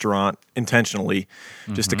crowded restaurant, intentionally,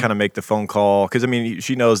 just to kind of make the phone call. Because, I mean,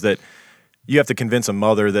 she knows that you have to convince a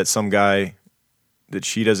mother that some guy that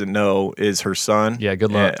she doesn't know is her son. Yeah,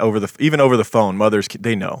 good luck. Even over the phone, mothers,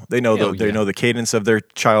 they know. They know Yeah. know the cadence of their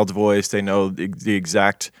child's voice. They know the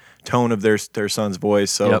exact tone of their son's voice.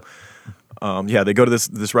 So, they go to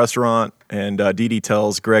this restaurant, and Dee Dee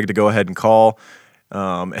tells Greg to go ahead and call.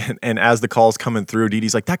 And as the call's coming through, Dee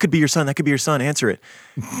Dee's like, that could be your son. That could be your son. Answer it.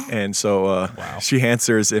 And so she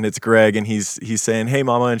answers, and it's Greg, and he's saying, hey,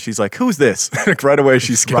 mama. And she's like, who's this? Right away,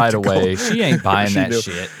 she's skeptical. Right away. She ain't buying that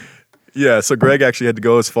shit. Yeah, so Greg actually had to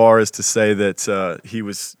go as far as to say that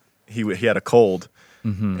he had a cold,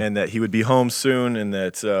 and that he would be home soon, and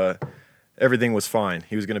that everything was fine.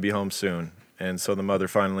 He was going to be home soon. And so the mother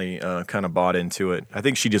finally kind of bought into it. I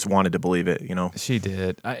think she just wanted to believe it, She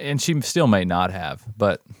did. And she still may not have,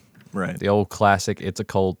 but Right. the old classic, it's a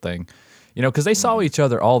cold thing. Because they saw each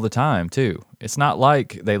other all the time, too. It's not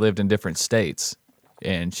like they lived in different states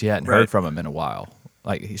and she hadn't heard from him in a while.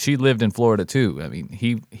 Like, she lived in Florida, too. I mean,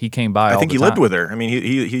 he came by all the time. I think he lived with her. I mean,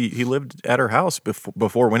 he lived at her house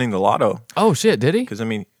before winning the Lotto. Oh, shit, did he? Because, I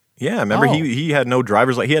mean... Yeah, remember he had no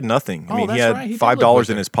driver's license. He had nothing. I mean, he that's had right. He did $5 live with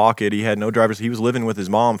in her. his pocket. He had no driver's. He was living with his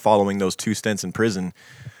mom following those 2 stints in prison.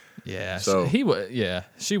 Yeah, So- she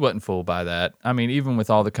wasn't fooled by that. I mean, even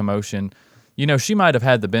with all the commotion, she might have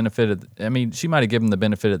had the benefit of. She might have given the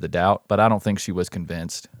benefit of the doubt, but I don't think she was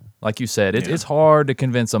convinced. Like you said, it's hard to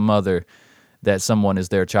convince a mother that someone is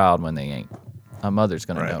their child when they ain't. A mother's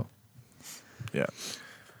gonna know. Yeah.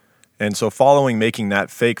 And so, following making that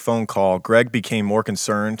fake phone call, Greg became more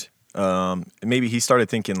concerned. Maybe he started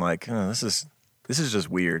thinking like, this is just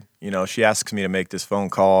weird. She asks me to make this phone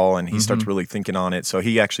call, and he starts really thinking on it. So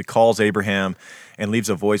he actually calls Abraham and leaves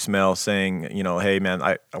a voicemail saying, hey man,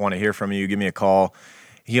 I want to hear from you. Give me a call.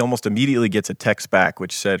 He almost immediately gets a text back,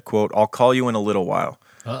 which said, quote, I'll call you in a little while.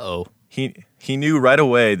 Uh-oh. He knew right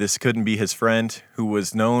away this couldn't be his friend, who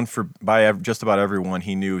was known by just about everyone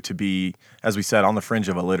he knew to be, as we said, on the fringe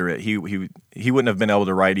of illiterate. He wouldn't have been able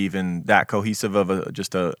to write even that cohesive of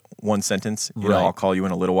just a one sentence. Right. I'll call you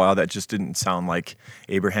in a little while. That just didn't sound like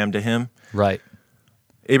Abraham to him. Right.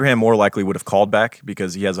 Abraham more likely would have called back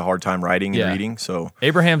because he has a hard time writing and reading. So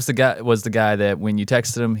Abraham's was the guy that when you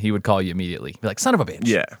texted him, he would call you immediately. Be like, son of a bitch.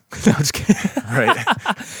 yeah, No, I'm just kidding. right.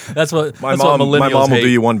 That's what My what mom millennials will hate. do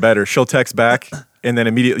you one better. She'll text back, and then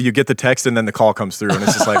immediately you get the text, and then the call comes through, and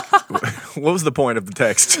it's just like, what was the point of the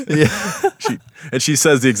text? Yeah. She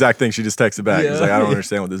says the exact thing she just texted back. It's Yeah. like, I don't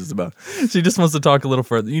understand what this is about. She just wants to talk a little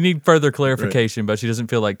further. You need further clarification, but she doesn't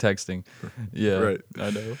feel like texting. Yeah. Right.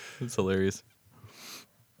 I know. It's hilarious.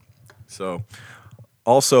 So,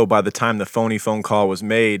 also by the time the phony phone call was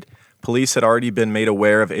made, Police had already been made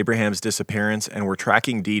aware of Abraham's disappearance and were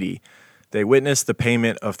tracking Dee Dee. They witnessed the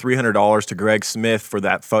payment of $300 to Greg Smith for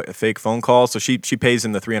that fake phone call. So she pays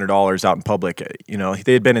him the $300 out in public. You know,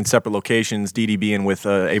 they had been in separate locations, Dee Dee being with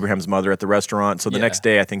Abraham's mother at the restaurant. So the next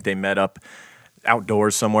day, I think they met up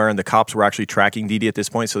outdoors somewhere, and the cops were actually tracking Dee Dee at this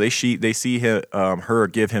point. So they see her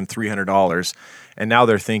give him $300, and now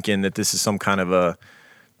they're thinking that this is some kind of a.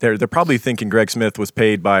 They're probably thinking Greg Smith was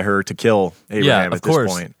paid by her to kill Abraham at this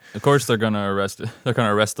point. Of course, they're gonna arrest. They're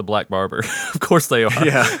gonna arrest the black barber. Of course they are.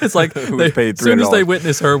 Yeah, it's like who was paid $300. As soon as they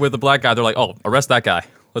witness her with the black guy, they're like, "Oh, arrest that guy."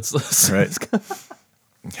 Let's right.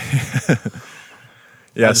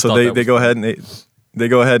 Yeah, so they go ahead and they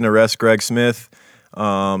go ahead and arrest Greg Smith.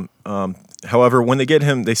 However, when they get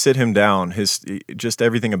him, they sit him down. Just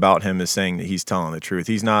everything about him is saying that he's telling the truth.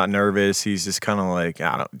 He's not nervous. He's just kind of like,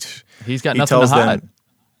 I don't. He's got nothing to hide.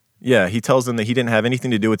 Yeah, he tells them that he didn't have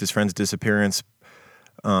anything to do with his friend's disappearance,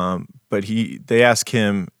 but they ask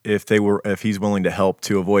him if he's willing to help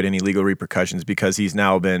to avoid any legal repercussions because he's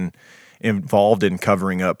now been involved in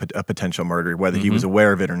covering up a potential murder, whether he was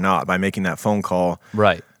aware of it or not, by making that phone call.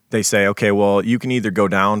 Right. They say, okay, well, you can either go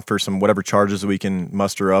down for some whatever charges we can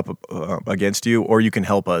muster up against you, or you can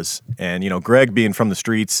help us. And Greg, being from the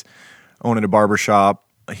streets, owning a barbershop,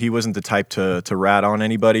 he wasn't the type to rat on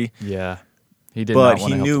anybody. Yeah. He did not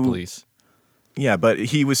want to help the police. Yeah, but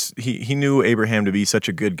he knew Abraham to be such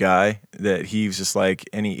a good guy that he was just like,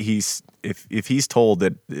 and if he's told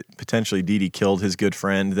that potentially Dee Dee killed his good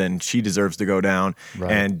friend, then she deserves to go down,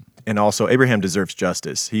 right. and also Abraham deserves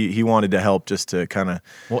justice. He wanted to help just to kind of.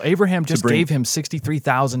 Well, Abraham just gave him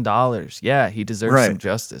 $63,000. Yeah, he deserves some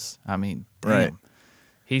justice. I mean, damn. Right.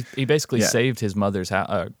 He basically saved his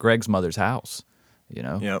Greg's mother's house.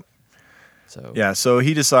 Yep. So so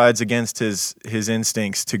he decides against his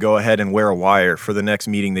instincts to go ahead and wear a wire for the next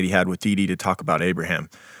meeting that he had with Dee Dee to talk about Abraham.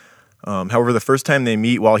 However, the first time they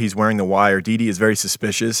meet while he's wearing the wire, Dee Dee is very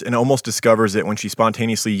suspicious and almost discovers it when she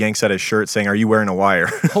spontaneously yanks at his shirt saying, "Are you wearing a wire?"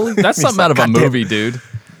 Holy, that's something out of a movie, dude.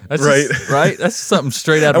 That's right. Right? That's something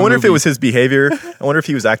straight out of a movie. I wonder if it was his behavior. I wonder if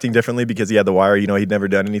he was acting differently because he had the wire. He'd never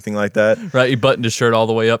done anything like that. Right, he buttoned his shirt all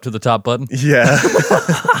the way up to the top button. Yeah.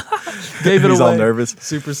 Gave it away. He's all nervous.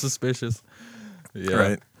 Super suspicious. Yeah.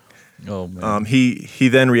 Right. Oh man. He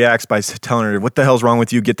then reacts by telling her, "What the hell's wrong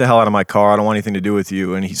with you? Get the hell out of my car. I don't want anything to do with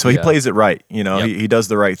you." And he plays it right. Yep. He does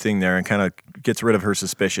the right thing there and kind of gets rid of her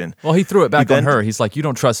suspicion. Well, he threw it back on her. He's like, "You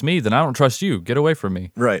don't trust me, then I don't trust you. Get away from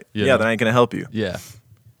me." Right. Yeah, then I ain't gonna help you. Yeah.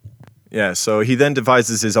 Yeah, so he then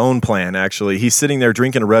devises his own plan, actually. He's sitting there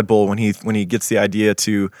drinking a Red Bull when he gets the idea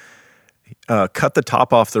to cut the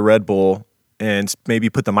top off the Red Bull and maybe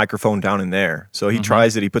put the microphone down in there. So he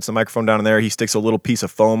tries it. He puts the microphone down in there. He sticks a little piece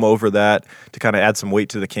of foam over that to kind of add some weight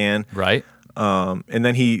to the can. Right. And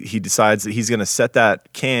then he decides that he's going to set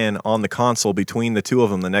that can on the console between the two of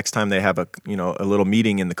them the next time they have a little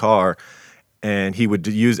meeting in the car. And he would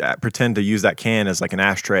pretend to use that can as like an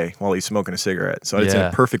ashtray while he's smoking a cigarette. So it's in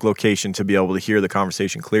a perfect location to be able to hear the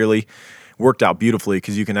conversation clearly. Worked out beautifully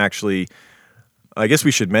because you can actually. I guess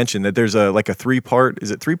we should mention that there's a 3-part.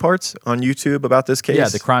 Is it 3 parts on YouTube about this case? Yeah,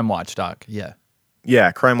 the Crime Watch doc. Yeah.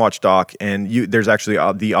 Yeah, Crime Watch doc, and there's actually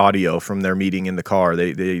the audio from their meeting in the car.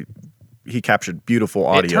 He captured beautiful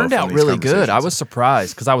audio. It turned out really good. I was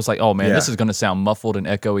surprised because I was like, oh man, this is going to sound muffled and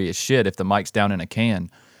echoey as shit if the mic's down in a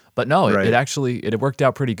can. But no, it worked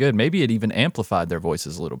out pretty good. Maybe it even amplified their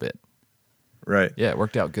voices a little bit. Right. Yeah, it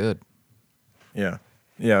worked out good. Yeah.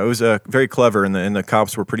 Yeah, it was very clever, and the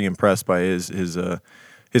cops were pretty impressed by his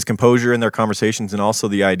composure in their conversations, and also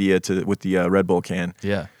the idea with the Red Bull can.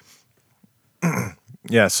 Yeah.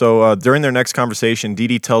 Yeah, so during their next conversation, Dee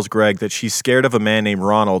Dee tells Greg that she's scared of a man named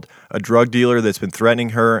Ronald, a drug dealer that's been threatening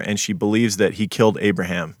her, and she believes that he killed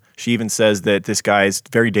Abraham. She even says that this guy is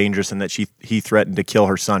very dangerous and that he threatened to kill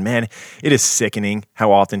her son. Man, it is sickening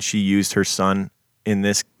how often she used her son in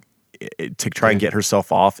this to try and get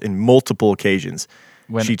herself off in multiple occasions.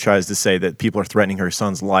 When she tries to say that people are threatening her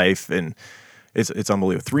son's life, and it's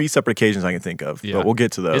unbelievable. 3 separate occasions I can think of, but we'll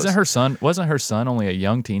get to those. Wasn't her son only a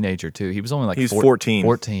young teenager too? He was only like 14.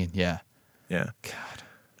 14, yeah. Yeah. God.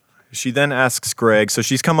 She then asks Greg, so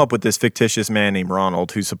she's come up with this fictitious man named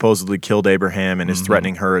Ronald who supposedly killed Abraham and is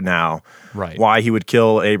threatening her now. Right. Why he would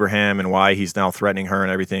kill Abraham and why he's now threatening her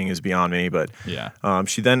and everything is beyond me, but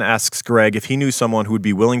she then asks Greg if he knew someone who would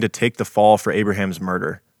be willing to take the fall for Abraham's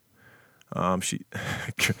murder.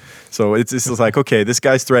 So it's like, okay, this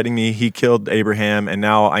guy's threatening me. He killed Abraham, and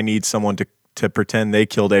now I need someone to pretend they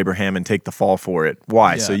killed Abraham and take the fall for it.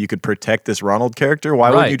 Why? Yeah. So you could protect this Ronald character?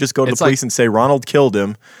 Why wouldn't you just go to the police and say Ronald killed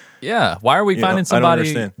him? Yeah, why are we You know, finding I don't somebody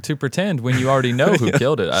understand. to pretend when you already know who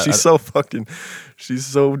killed it? She's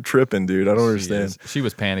so tripping, dude. I don't understand. She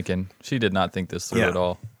was panicking. She did not think this through Yeah. at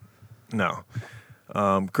all. No.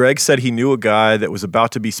 Greg said he knew a guy that was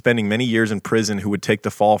about to be spending many years in prison who would take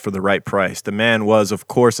the fall for the right price. The man was, of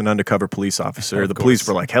course, an undercover police officer. The police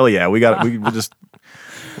were like, "Hell yeah, we'll just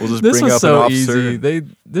This bring was up so an officer." easy.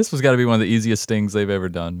 This was got to be one of the easiest things they've ever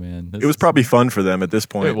done, man. It was probably fun for them at this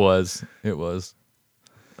point. It was. It was.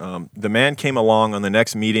 The man came along on the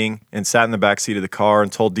next meeting and sat in the back seat of the car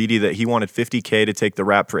and told Dee Dee that he wanted $50K to take the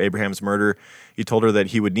rap for Abraham's murder. He told her that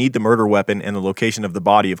he would need the murder weapon and the location of the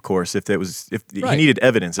body, of course, if he Right. needed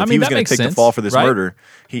evidence. If I mean, he was that going to makes take the sense, fall for this right? murder,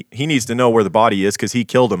 he needs to know where the body is because he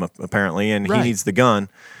killed him apparently, and he Right. needs the gun.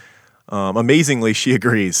 Amazingly, she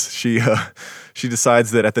agrees. She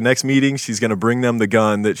decides that at the next meeting, she's going to bring them the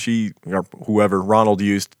gun that or whoever Ronald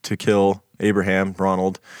used to kill Abraham.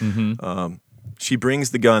 Ronald. Mm-hmm. She brings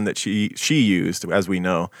the gun that she used, as we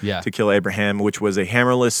know, Yeah. to kill Abraham, which was a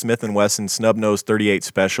hammerless Smith & Wesson snub-nose .38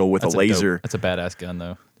 special with That's a laser. That's a badass gun,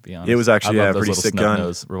 though. To be honest, It was actually, I yeah, love a those pretty little sick gun.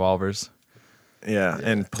 snub-nose revolvers. Yeah,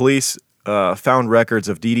 and police found records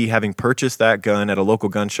of Dee Dee having purchased that gun at a local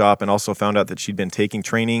gun shop, and also found out that she'd been taking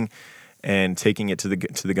training and taking it to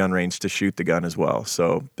the gun range to shoot the gun as well.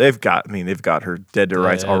 So they've got her dead to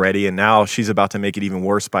rights Dead. already, and now she's about to make it even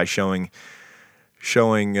worse by showing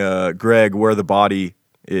Greg where the body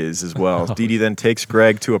is as well. Dee Dee then takes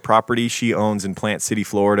Greg to a property she owns in Plant City,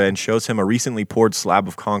 Florida, and shows him a recently poured slab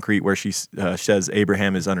of concrete where she says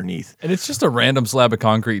Abraham is underneath. And it's just a random slab of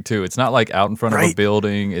concrete too. It's not like out in front of a Right.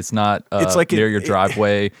 building. It's not It's like near your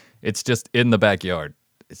driveway. It's just in the backyard.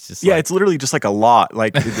 It's just Yeah, like, it's literally just like a lot.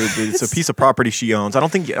 Like it's a piece of property she owns. I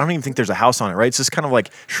don't even think there's a house on it, right? It's just kind of like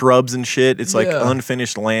shrubs and shit. It's like Yeah.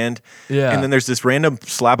 unfinished land. Yeah. And then there's this random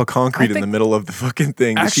slab of concrete in the middle of the fucking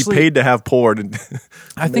thing that she Actually- paid to have poured. And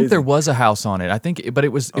I think there was a house on it. I think, but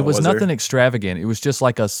it was was there? nothing extravagant. It was just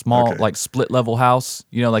like a small, Okay. like split level house.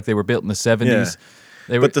 You know, like they were built in the 70s.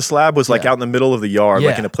 They were, But the slab was like yeah. out in the middle of the yard,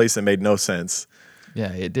 like Yeah. in a place that made no sense.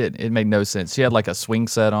 yeah, it did. It made no sense. She had like a swing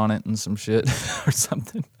set on it and some shit or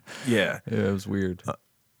something. Yeah. Yeah, it was weird.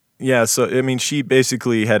 Yeah, so I mean, she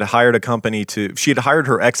basically had hired a company she had hired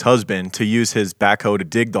her ex-husband to use his backhoe to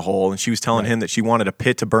dig the hole, and she was telling him that she wanted a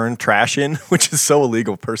pit to burn trash in, which is so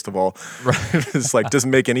illegal, first of all. Right. It's like,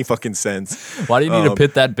 doesn't make any fucking sense. Why do you need a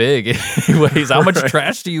pit that big? Anyways, how much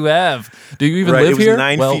trash do you have? Do you even Right, live it was here?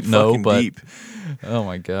 9 well, feet no, fucking but deep. oh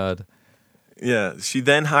my god. Yeah, she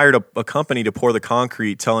then hired a company to pour the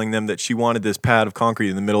concrete, telling them that she wanted this pad of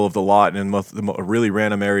concrete in the middle of the lot and in a really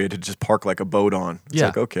random area to just park like a boat on. It's Yeah.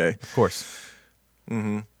 like, okay. Of course.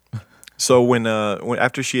 So when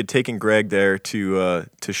after she had taken Greg there to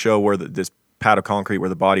show where this pad of concrete where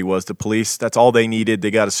the body was, the police, that's all they needed.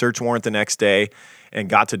 They got a search warrant the next day and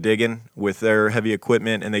got to digging with their heavy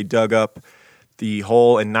equipment, and they dug up the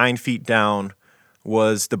hole, and 9 feet down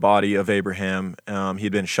was the body of Abraham.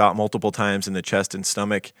 He'd been shot multiple times in the chest and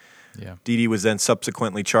stomach. Yeah. Dee Dee was then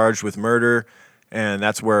subsequently charged with murder, and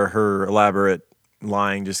that's where her elaborate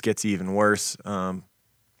lying just gets even worse.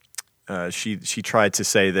 She tried to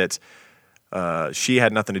say that she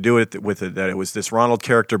had nothing to do with it, that it was this Ronald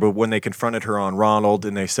character, but when they confronted her on Ronald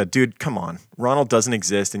and they said, dude, come on, Ronald doesn't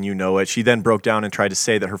exist and you know it, she then broke down and tried to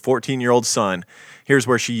say that her 14-year-old son, here's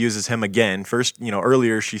where she uses him again. First,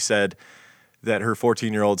 earlier she said that her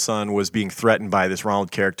 14-year-old son was being threatened by this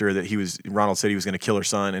Ronald character, that Ronald said he was going to kill her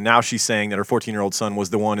son, and now she's saying that her 14-year-old son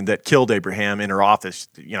was the one that killed Abraham in her office.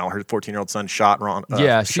 Her 14-year-old son shot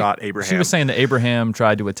shot Abraham. She was saying that Abraham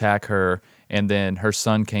tried to attack her, and then her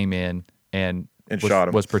son came in and shot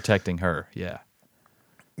him. was protecting her. Yeah.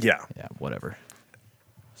 Yeah. Yeah, whatever.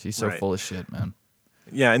 She's so Right. full of shit, man.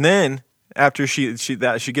 Yeah, and then after she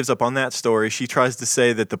gives up on that story, she tries to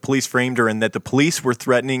say that the police framed her and that the police were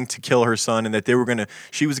threatening to kill her son and that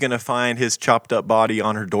she was gonna find his chopped up body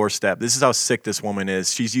on her doorstep. This is how sick this woman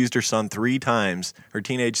is. She's used her son 3 times, her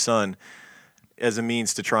teenage son, as a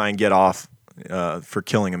means to try and get off for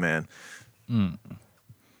killing a man.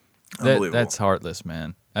 Unbelievable. That's heartless,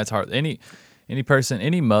 man. That's heart. Any person,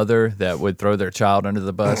 any mother that would throw their child under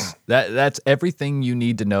the bus, that's everything you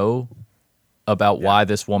need to know about why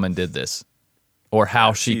this woman did this or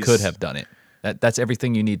how she she's- could have done it. That's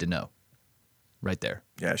everything you need to know right there.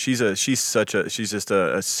 Yeah, she's just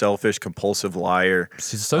a selfish, compulsive liar.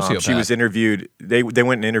 She's a sociopath. She was interviewed. They went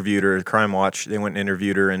and interviewed her. Crime Watch. They went and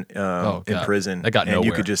interviewed her in God. prison. That got and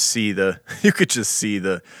you nowhere. could just see the.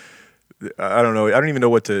 I don't know. I don't even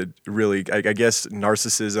know what to really. I guess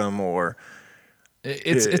narcissism or.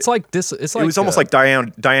 It's like this. It's like It was almost like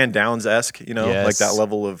Diane Downs-esque. Like Yes. that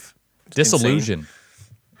level of disillusion.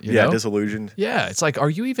 You know? disillusioned. Yeah, it's like, are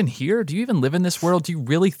you even here? Do you even live in this world? Do you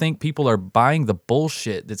really think people are buying the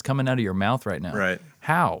bullshit that's coming out of your mouth right now? Right.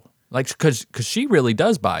 How? Like, because she really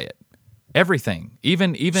does buy it. Everything.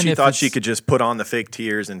 Even She if thought she could just put on the fake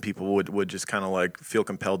tears and people would just kind of like feel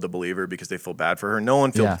compelled to believe her because they feel bad for her. No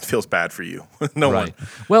one feels bad for you. No one.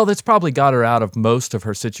 Well, that's probably got her out of most of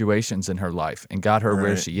her situations in her life and got her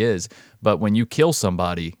where she is. But when you kill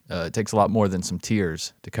somebody, it takes a lot more than some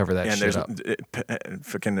tears to cover that shit up. And there's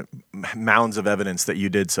fucking mounds of evidence that you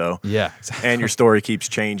did so. Yeah, exactly. And your story keeps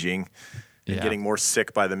changing and Yeah. getting more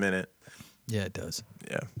sick by the minute. Yeah, it does.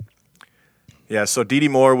 Yeah. Yeah, so Dee Dee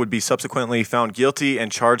Moore would be subsequently found guilty and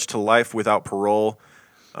charged to life without parole.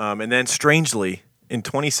 And then, strangely, in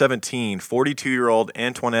 2017, 42-year-old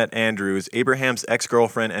Antoinette Andrews, Abraham's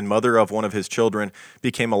ex-girlfriend and mother of one of his children,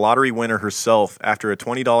 became a lottery winner herself after a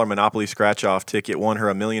 $20 Monopoly scratch-off ticket won her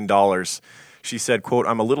 $1 million. She said, quote,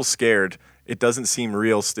 "I'm a little scared. It doesn't seem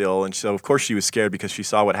real still." And so, of course, she was scared because she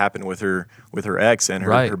saw what happened with her ex and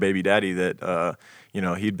her baby daddy that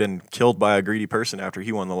he'd been killed by a greedy person after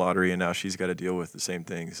he won the lottery, and now she's got to deal with the same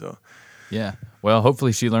thing. So, yeah. Well,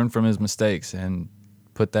 hopefully she learned from his mistakes and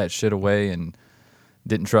put that shit away and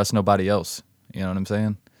didn't trust nobody else. You know what I'm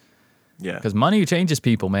saying? yeah. Because money changes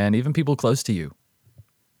people, man. Even people close to you.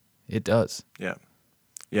 It does. Yeah.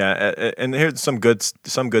 Yeah, and here's some good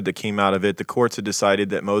that came out of it. The courts had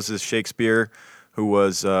decided that Moses Shakespeare, who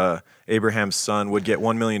was Abraham's son, would get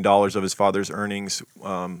 $1 million of his father's earnings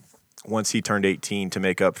once he turned 18 to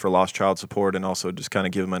make up for lost child support and also just kind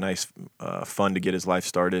of give him a nice fund to get his life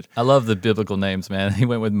started. I love the biblical names, man. He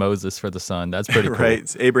went with Moses for the son. That's pretty cool. Right,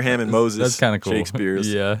 it's Abraham and Moses. That's kind of cool. Shakespeare's.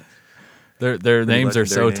 Yeah. Their names are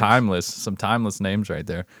so legendary names. timeless. Some timeless names right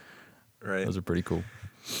there. Right. Those are pretty cool.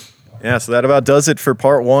 Yeah, so that about does it for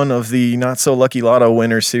part one of the Not So Lucky Lotto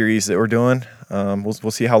winner series that we're doing. We'll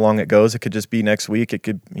see how long it goes. It could just be next week. It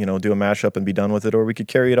could, do a mashup and be done with it, or we could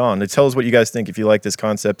carry it on. Tell us what you guys think, if you like this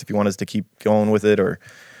concept, if you want us to keep going with it, or...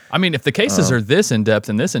 I mean, if the cases are this in-depth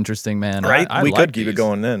and this interesting, man, right? I we like could keep these. it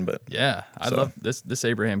going then, but... Yeah, I So. love this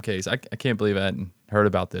Abraham case. I can't believe I hadn't heard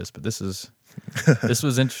about this, but this was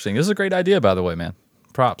interesting. This is a great idea, by the way, man.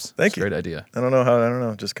 Props. Thank It's a you. Great idea. I don't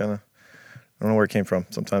know, just kind of... I don't know where it came from.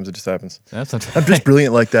 Sometimes it just happens. That's I'm just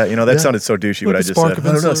brilliant like that. That sounded so douchey what I just spark said. of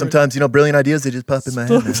I don't know. inspiration. Sometimes, brilliant ideas, they just pop in my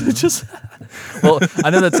head. Well,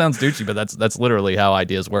 I know that sounds douchey, but that's literally how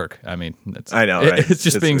ideas work. I mean, I know, right? It's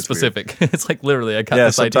just being it's weird. specific. It's like literally, I got Yeah,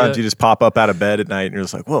 this sometimes idea. you just pop up out of bed at night and you're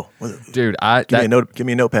just like, whoa. Dude, Give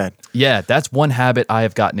me a notepad. Yeah, that's one habit I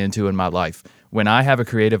have gotten into in my life. When I have a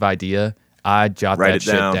creative idea, I jot Write that it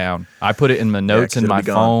shit down. down. I put it in my notes 'cause in it'll my be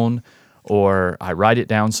gone. phone, or I write it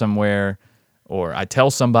down somewhere, or I tell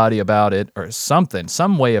somebody about it, or something,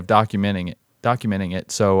 some way of documenting it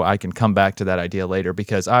so I can come back to that idea later,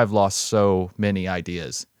 because I've lost so many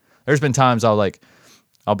ideas. There's been times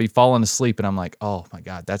I'll be falling asleep and I'm like, oh my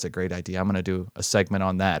God, that's a great idea. I'm going to do a segment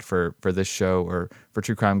on that for this show or for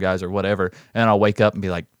True Crime Guys or whatever. And I'll wake up and be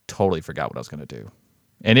like, totally forgot what I was going to do.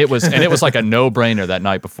 And it was like a no-brainer that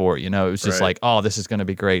night before, it was just Right. like, oh, this is going to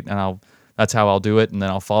be great. And that's how I'll do it. And then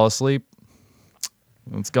I'll fall asleep.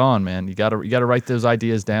 It's gone, man. You gotta write those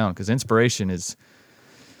ideas down, because inspiration it's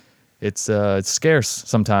scarce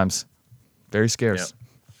sometimes, very scarce.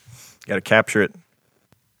 Got to capture it.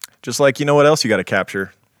 Just like, what else you got to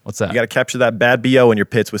capture? What's that? You got to capture that bad BO in your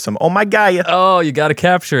pits with some, oh my God. Oh, you got to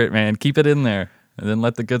capture it, man. Keep it in there, and then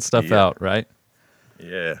let the good stuff Yeah. out, right?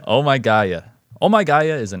 Yeah. Oh My Gaia. Oh My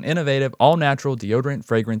Gaia is an innovative, all-natural deodorant,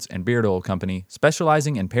 fragrance, and beard oil company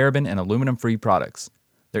specializing in paraben and aluminum-free products.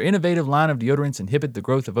 Their innovative line of deodorants inhibit the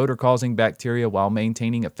growth of odor-causing bacteria while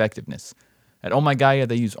maintaining effectiveness. At Oh My Gaia,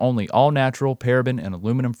 they use only all-natural, paraben, and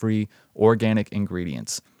aluminum-free organic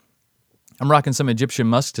ingredients. I'm rocking some Egyptian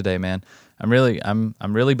musk today, man. I'm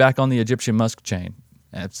really back on the Egyptian musk chain.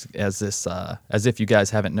 As if you guys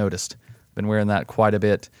haven't noticed. Been wearing that quite a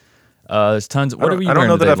bit. There's tons. What are you wearing I don't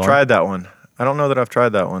know that today, I've Lauren? tried that one. I don't know that I've tried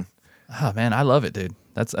that one. Oh man, I love it, dude.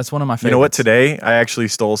 That's one of my favorites. You know what? Today, I actually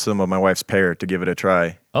stole some of my wife's pear to give it a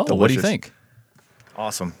try. Oh, Delicious. what do you think?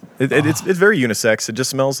 Awesome. It's very unisex. It just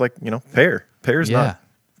smells like, pear. Pear's Yeah. not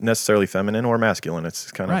necessarily feminine or masculine.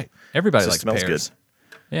 It's kind of... Right. Everybody it likes just smells pears. good.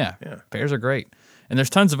 Yeah. Yeah. Pears are great. And there's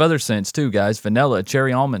tons of other scents too, guys. Vanilla,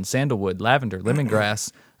 cherry almond, sandalwood, lavender,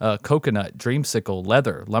 lemongrass, coconut, dreamsicle,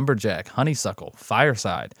 leather, lumberjack, honeysuckle,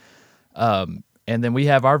 fireside. And then we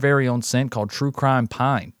have our very own scent called True Crime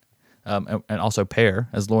Pine. And also pear,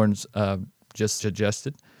 as Lauren's just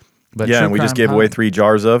suggested. But Yeah, True and we just Crime gave away Pine- 3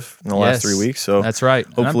 jars of in the last Yes, 3 weeks. So that's right.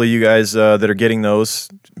 And Hopefully you guys that are getting those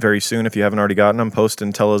very soon, if you haven't already gotten them, post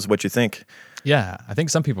and tell us what you think. Yeah, I think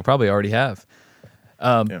some people probably already have.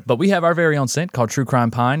 But we have our very own scent called True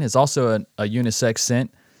Crime Pine. It's also a unisex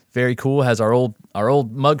scent. Very cool. Has our old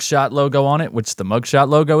mugshot logo on it, which the mugshot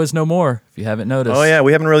logo is no more, if you haven't noticed. Oh, yeah.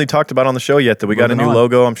 We haven't really talked about on the show yet that we got a new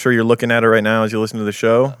logo. I'm sure you're looking at it right now as you listen to the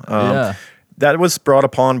show. Yeah. That was brought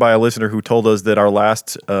upon by a listener who told us that our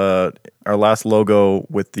last logo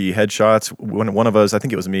with the headshots, when one of us, I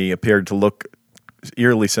think it was me, appeared to look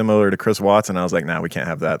eerily similar to Chris Watts, and I was like, nah, we can't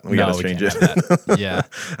have that. We got to change it. Yeah.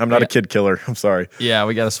 I'm not a kid killer. I'm sorry. Yeah,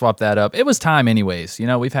 we got to swap that up. It was time anyways.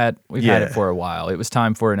 We've had it for a while. It was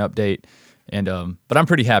time for an update, and but I'm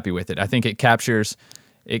pretty happy with it. I think it captures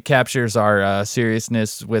our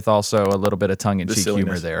seriousness with also a little bit of tongue-in-cheek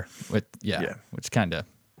humor there. Which kind of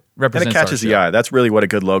represents and it catches the eye. That's really what a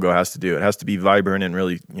good logo has to do. It has to be vibrant and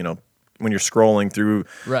really, when you're scrolling through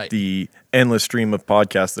the endless stream of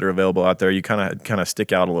podcasts that are available out there, you kind of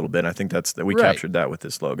stick out a little bit. And I think we captured that with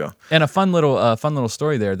this logo. And a fun little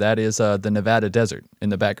story there. That is the Nevada desert in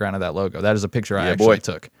the background of that logo. That is a picture I actually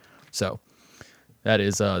took. So that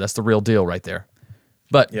is that's the real deal right there.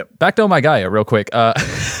 But back to Oh My Gaia real quick. We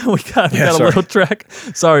got a little track.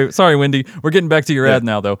 Sorry, Wendy. We're getting back to your ad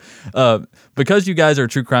now, though. Because you guys are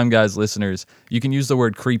True Crime Guys listeners, you can use the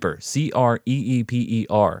word Creeper,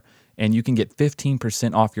 CREEPER, and you can get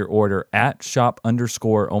 15% off your order at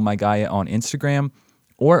shop_ohmygaia on Instagram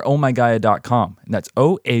or ohmygaia.com. And that's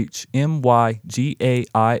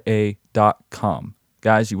OHMYGAIA.com.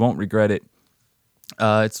 Guys, you won't regret it.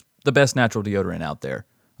 It's the best natural deodorant out there,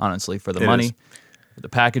 honestly, for the money. For the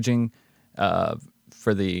packaging,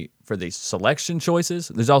 for the selection choices.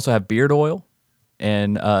 There's also have beard oil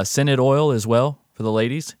and scented oil as well for the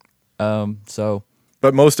ladies.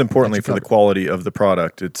 But most importantly, for the quality of the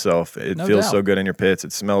product itself, it feels so good in your pits.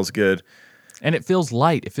 It smells good, and it feels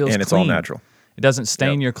light. It feels clean. It's all natural. It doesn't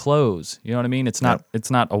stain your clothes. You know what I mean? It's not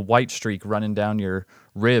a white streak running down your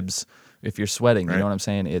ribs if you're sweating. You know what I'm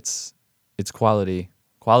saying? It's quality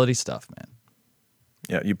stuff, man.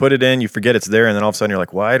 Yeah, you put it in, you forget it's there, and then all of a sudden you're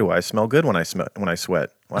like, "Why do I smell good when I sweat?"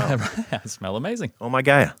 Wow, I smell amazing. Oh my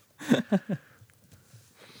Gaia! All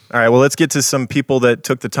right, well, let's get to some people that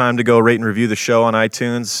took the time to go rate and review the show on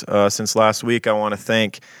iTunes since last week. I want to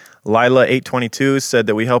thank Lila822, said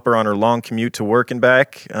that we help her on her long commute to work and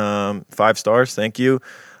back. 5 stars, thank you.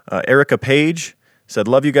 Erica Page said,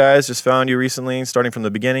 "Love you guys. Just found you recently, starting from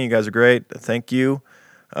the beginning. You guys are great. Thank you."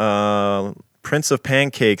 Prince of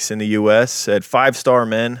Pancakes in the U.S. said 5-star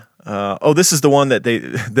men. This is the one that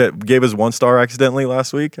that gave us 1 star accidentally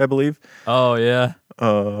last week, I believe. Oh yeah.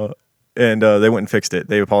 And they went and fixed it.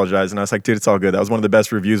 They apologized, and I was like, "Dude, it's all good. That was one of the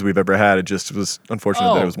best reviews we've ever had. It just was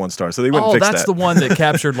unfortunate that it was 1 star." So they went and fixed that. Oh, that's the one that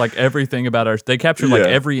captured like everything about our. They captured like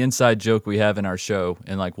every inside joke we have in our show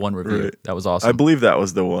in like one review. Right. That was awesome. I believe that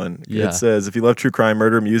was the one. Yeah. It says, "If you love true crime,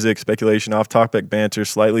 murder, music, speculation, off-topic banter,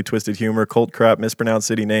 slightly twisted humor, cult crap, mispronounced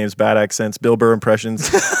city names, bad accents, Bill Burr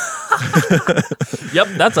impressions." Yep,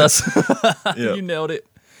 that's us. You nailed it.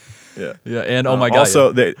 Yeah, and Oh My Gaia.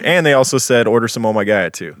 Also, they also said order some Oh My Gaia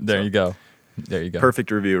too. There you go.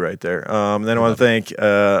 Perfect review right there. Then I want to thank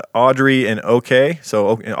Audrey in OK. So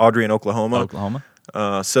Audrey in Oklahoma.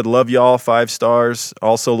 Said love y'all, 5 stars.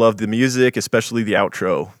 Also love the music, especially the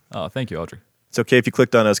outro. Oh, thank you, Audrey. It's okay if you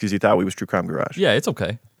clicked on us because you thought we was True Crime Garage. Yeah, it's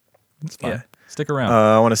okay. It's fine. Yeah. Stick around.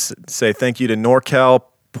 I want to say thank you to NorCal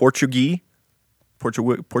Portuguese.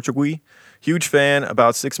 Huge fan.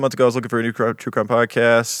 About 6 months ago, I was looking for a new True Crime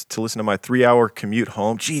podcast to listen to my 3-hour commute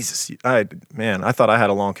home. Jesus, I thought I had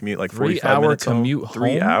a long commute, like 45 minutes home. 3-hour commute home?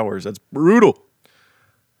 3 hours. That's brutal.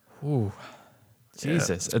 Ooh,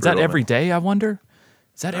 Jesus. Is that every day, I wonder?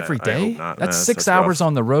 Is that every day? I hope not. That's 6 hours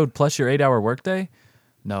on the road plus your 8-hour workday?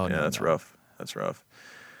 No. That's rough. That's rough.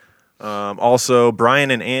 Also, Brian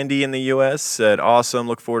and Andy in the U.S. said, awesome.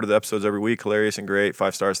 Look forward to the episodes every week. Hilarious and great.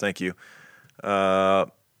 5 stars. Thank you.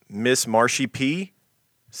 Miss Marshy P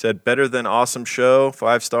said, better than awesome show.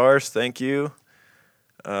 5 stars. Thank you.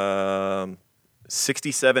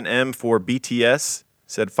 67M for BTS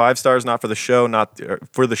said 5 stars, not for the show, not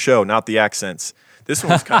the accents. This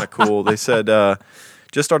one was kind of cool. They said,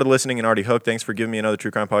 just started listening and already hooked. Thanks for giving me another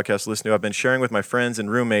true crime podcast to listen to. I've been sharing with my friends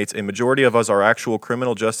and roommates. A majority of us are actual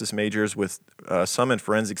criminal justice majors with some in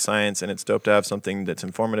forensic science, and it's dope to have something that's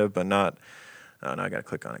informative but not. Oh, no, I got to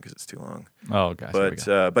click on it because it's too long. Oh, gosh.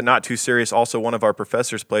 But not too serious. Also, one of our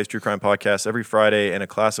professors plays True Crime Podcast every Friday, and a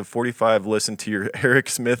class of 45 listened to your Eric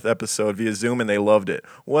Smith episode via Zoom, and they loved it.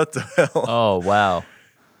 What the hell? Oh, wow.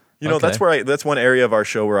 You know, that's one area of our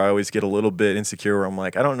show where I always get a little bit insecure where I'm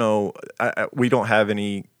like, I don't know. We don't have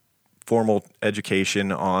any formal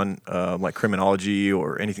education on like criminology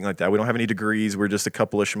or anything like that. We don't have any degrees. We're just a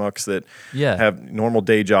couple of schmucks that have normal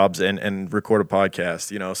day jobs and record a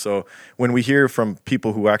podcast, you know. So when we hear from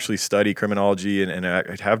people who actually study criminology and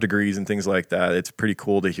have degrees and things like that, it's pretty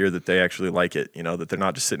cool to hear that they actually like it, you know, that they're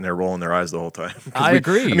not just sitting there rolling their eyes the whole time. I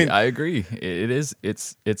agree. I agree. It is.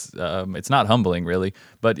 It's not humbling really,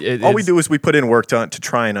 but all we do is we put in work to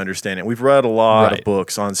try and understand it. We've read a lot of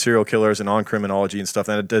books on serial killers and on criminology and stuff,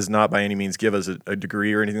 and it does not by any means give us a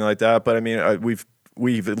degree or anything like that. But I mean,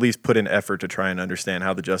 we've at least put in effort to try and understand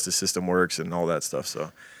how the justice system works and all that stuff.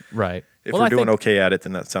 So if we're doing okay at it,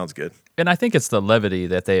 then that sounds good. And I think it's the levity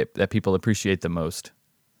that people appreciate the most.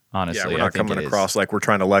 Honestly, yeah, we're not coming across like we're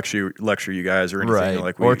trying to lecture you guys or anything. Right.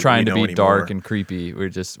 Like we're trying to be anymore. Dark and creepy. We're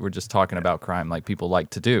just talking about crime like people like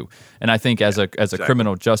to do. And I think as a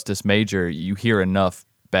criminal justice major, you hear enough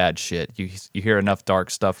bad shit. You hear enough dark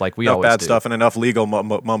stuff like we always do. Enough bad stuff and enough legal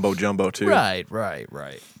mumbo jumbo too. Right.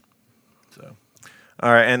 So,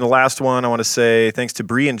 all right, and the last one I want to say thanks to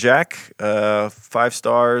Bree and Jack, 5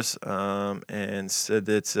 stars, and said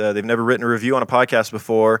that they've never written a review on a podcast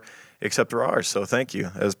before except for ours. So thank you.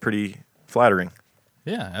 That was pretty flattering.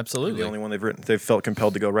 Yeah, absolutely. The only one they've felt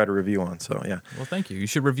compelled to go write a review on. So yeah. Well, thank you. You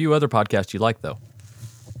should review other podcasts you like though.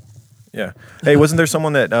 Yeah. Hey, wasn't there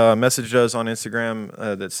someone that messaged us on Instagram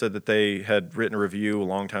that said that they had written a review a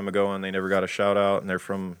long time ago and they never got a shout out, and they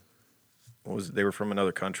were from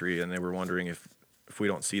another country and they were wondering if we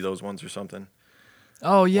don't see those ones or something?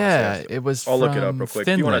 Oh yeah, it was. I'll look it up real quick.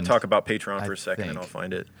 Finland, if you want to talk about Patreon for a second, and I'll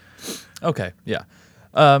find it. Okay. Yeah.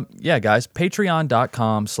 Yeah, guys.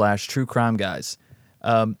 Patreon.com/truecrimeguys.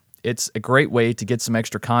 It's a great way to get some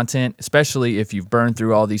extra content, especially if you've burned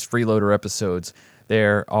through all these freeloader episodes.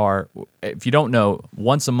 There are, if you don't know,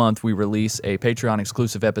 once a month we release a Patreon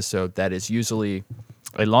exclusive episode that is usually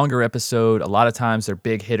a longer episode. A lot of times they're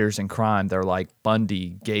big hitters in crime. They're like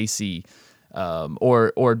Bundy, Gacy,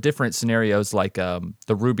 or different scenarios like the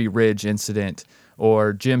Ruby Ridge incident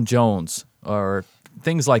or Jim Jones or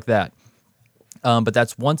things like that. But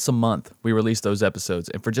that's once a month we release those episodes.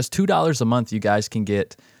 And for just $2 a month, you guys can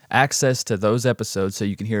get access to those episodes so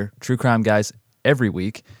you can hear True Crime Guys every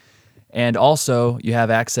week. And also, you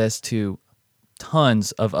have access to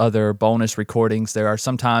tons of other bonus recordings. There are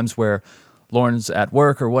some times where Lauren's at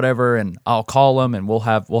work or whatever, and I'll call him, and we'll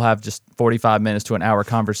have just 45 minutes to an hour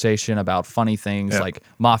conversation about funny things like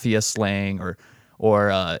mafia slang or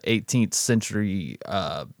 18th century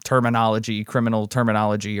terminology, criminal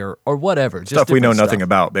terminology, or whatever. Just stuff we know nothing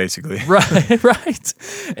about, basically. Right.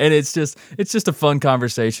 And it's just a fun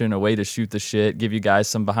conversation, a way to shoot the shit, give you guys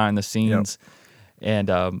some behind the scenes. Yep. And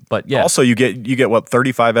but yeah. Also, you get what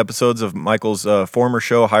 35 episodes of Michael's former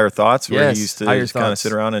show, Higher Thoughts, where he used to just kind of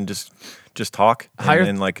sit around and just talk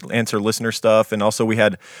and like answer listener stuff. And also we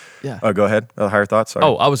had go ahead, Higher Thoughts. Sorry.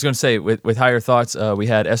 Oh, I was going to say with Higher Thoughts, we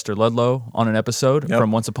had Esther Ludlow on an episode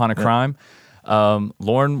from Once Upon a Crime.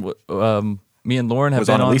 Lauren, me and Lauren have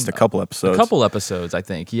been on at least a couple episodes. A couple episodes, I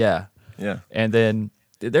think. Yeah. And then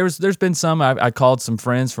there's been some. I called some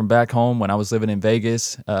friends from back home when I was living in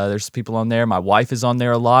Vegas. There's people on there. My wife is on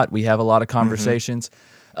there a lot. We have a lot of conversations.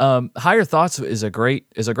 Higher Thoughts is a great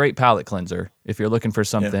palate cleanser if you're looking for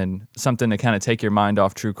something to kind of take your mind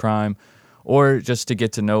off true crime, or just to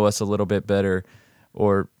get to know us a little bit better,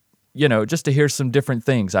 or just to hear some different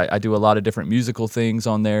things. I do a lot of different musical things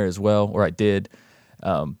on there as well, or I did.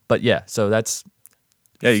 But yeah, so that's.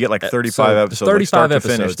 Yeah, you get like 35 episodes, 35 like start to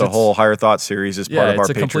episodes. finish. The whole Higher Thoughts series is part of our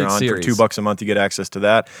Patreon. For $2 a month, you get access to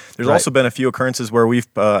that. There's also been a few occurrences where we've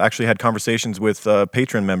actually had conversations with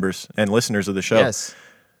patron members and listeners of the show. Yes.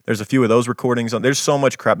 There's a few of those recordings. There's so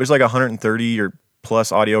much crap. There's like 130 or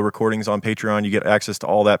plus audio recordings on Patreon. You get access to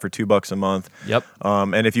all that for $2 a month. Yep.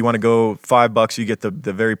 And if you want to go $5, you get the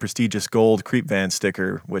very prestigious gold Creep Van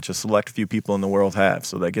sticker, which a select few people in the world have.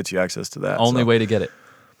 So that gets you access to that. Only way to get it.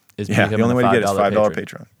 The only way to get it is $5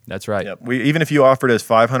 patron. That's right. Yep. Even if you offered us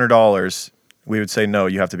 $500, we would say no.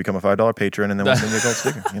 You have to become a $5 patron, and then we'll send you a gold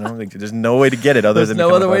sticker. There's no way to get it other than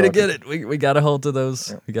no other way to patron. get it. We got to hold to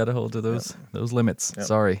those. Yep. We got to hold to those limits. Yep.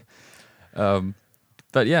 Sorry,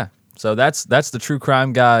 but yeah. So that's the True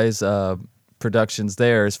Crime Guys productions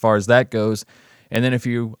there as far as that goes. And then if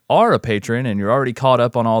you are a patron and you're already caught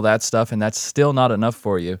up on all that stuff and that's still not enough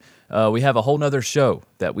for you, we have a whole nother show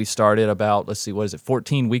that we started about,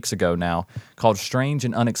 14 weeks ago now, called Strange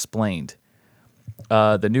and Unexplained.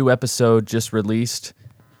 The new episode just released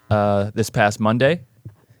this past Monday,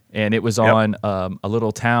 and it was on a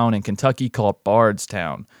little town in Kentucky called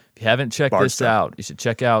Bardstown. If you haven't checked this out, you should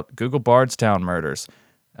check out Google Bardstown Murders.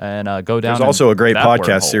 and go down. There's also a great that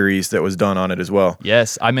podcast wormhole. series that was done on it as well.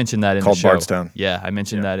 Yes, I mentioned that in called the show. Bardstown. Yeah, I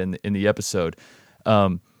mentioned that in the episode.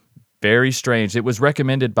 Very strange. It was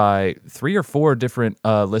recommended by 3 or 4 different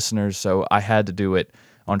listeners, so I had to do it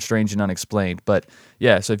on Strange and Unexplained. But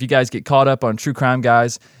yeah, so if you guys get caught up on True Crime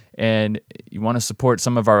Guys and you want to support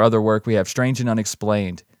some of our other work, we have Strange and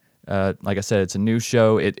Unexplained. Like I said, it's a new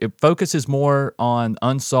show. It focuses more on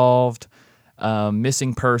unsolved,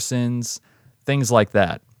 missing persons, things like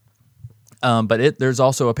that. But there's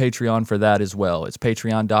also a Patreon for that as well. It's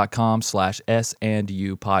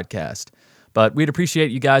patreon.com/S&U podcast. But we'd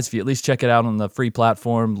appreciate you guys if you at least check it out on the free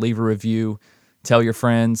platform, leave a review, tell your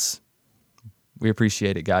friends. We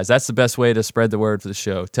appreciate it, guys. That's the best way to spread the word for the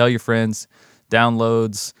show. Tell your friends,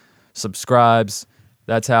 downloads, subscribes.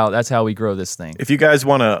 That's how we grow this thing. If you guys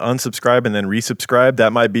want to unsubscribe and then resubscribe,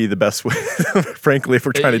 that might be the best way. Frankly, if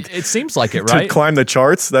we're trying it seems like it, right? to climb the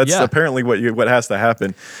charts, that's apparently what has to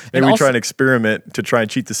happen. Maybe we try and experiment to try and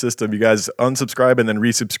cheat the system. You guys unsubscribe and then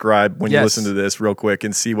resubscribe when you listen to this real quick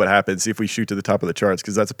and see what happens. See if we shoot to the top of the charts,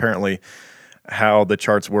 because that's apparently how the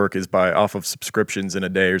charts work, is by off of subscriptions in a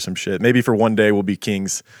day or some shit. Maybe for one day we'll be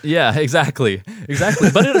kings. Yeah, exactly.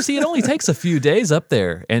 But it only takes a few days up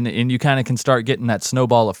there, and you kind of can start getting that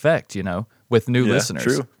snowball effect, with new listeners.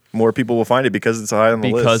 True. More people will find it because it's high on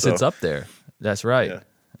the list. Because it's up there. That's right. Yeah.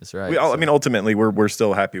 That's right. I mean, ultimately, we're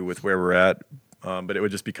still happy with where we're at, but it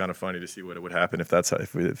would just be kind of funny to see what it would happen if that's how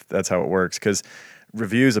it works. Because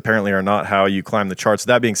reviews apparently are not how you climb the charts.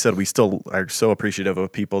 That being said, we still are so appreciative of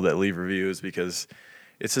people that leave reviews, because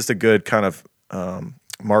it's just a good kind of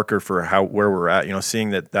marker for where we're at.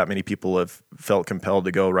 Seeing that many people have felt compelled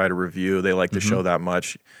to go write a review. They like the show that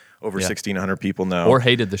much. Over 1,600 people now. Or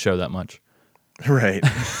hated the show that much. Right.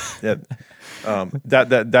 Yeah.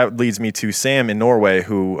 That leads me to Sam in Norway,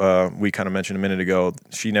 who we kind of mentioned a minute ago.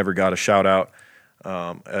 She never got a shout out.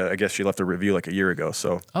 I guess she left a review like a year ago.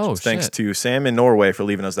 So thanks to Sam in Norway for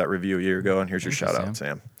leaving us that review a year ago. And here's your shout out,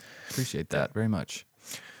 Sam. Appreciate that very much.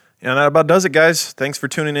 And that about does it, guys. Thanks for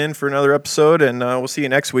tuning in for another episode. And we'll see you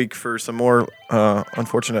next week for some more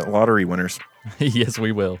unfortunate lottery winners. Yes,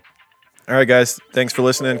 we will. All right, guys. Thanks for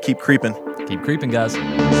listening. Keep creeping. Keep creeping, guys. True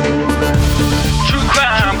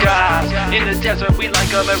crime guys, in the desert we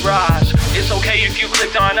like a mirage. It's okay if you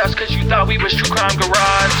clicked on us cause you thought we was True Crime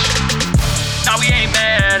Garage. Now we ain't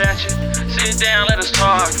mad at you, sit down, let us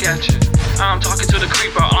talk at you. I'm talking to the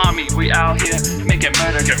creeper army, we out here making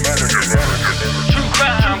murder, get murder. True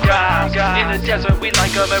crime guys, in the desert we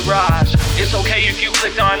like a mirage. It's okay if you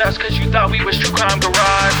clicked on us cause you thought we was True Crime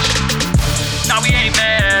Garage. Now we ain't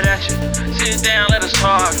mad at you, sit down, let us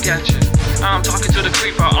talk at you. I'm talking to the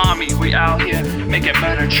creeper army, we out here making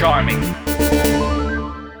murder charming.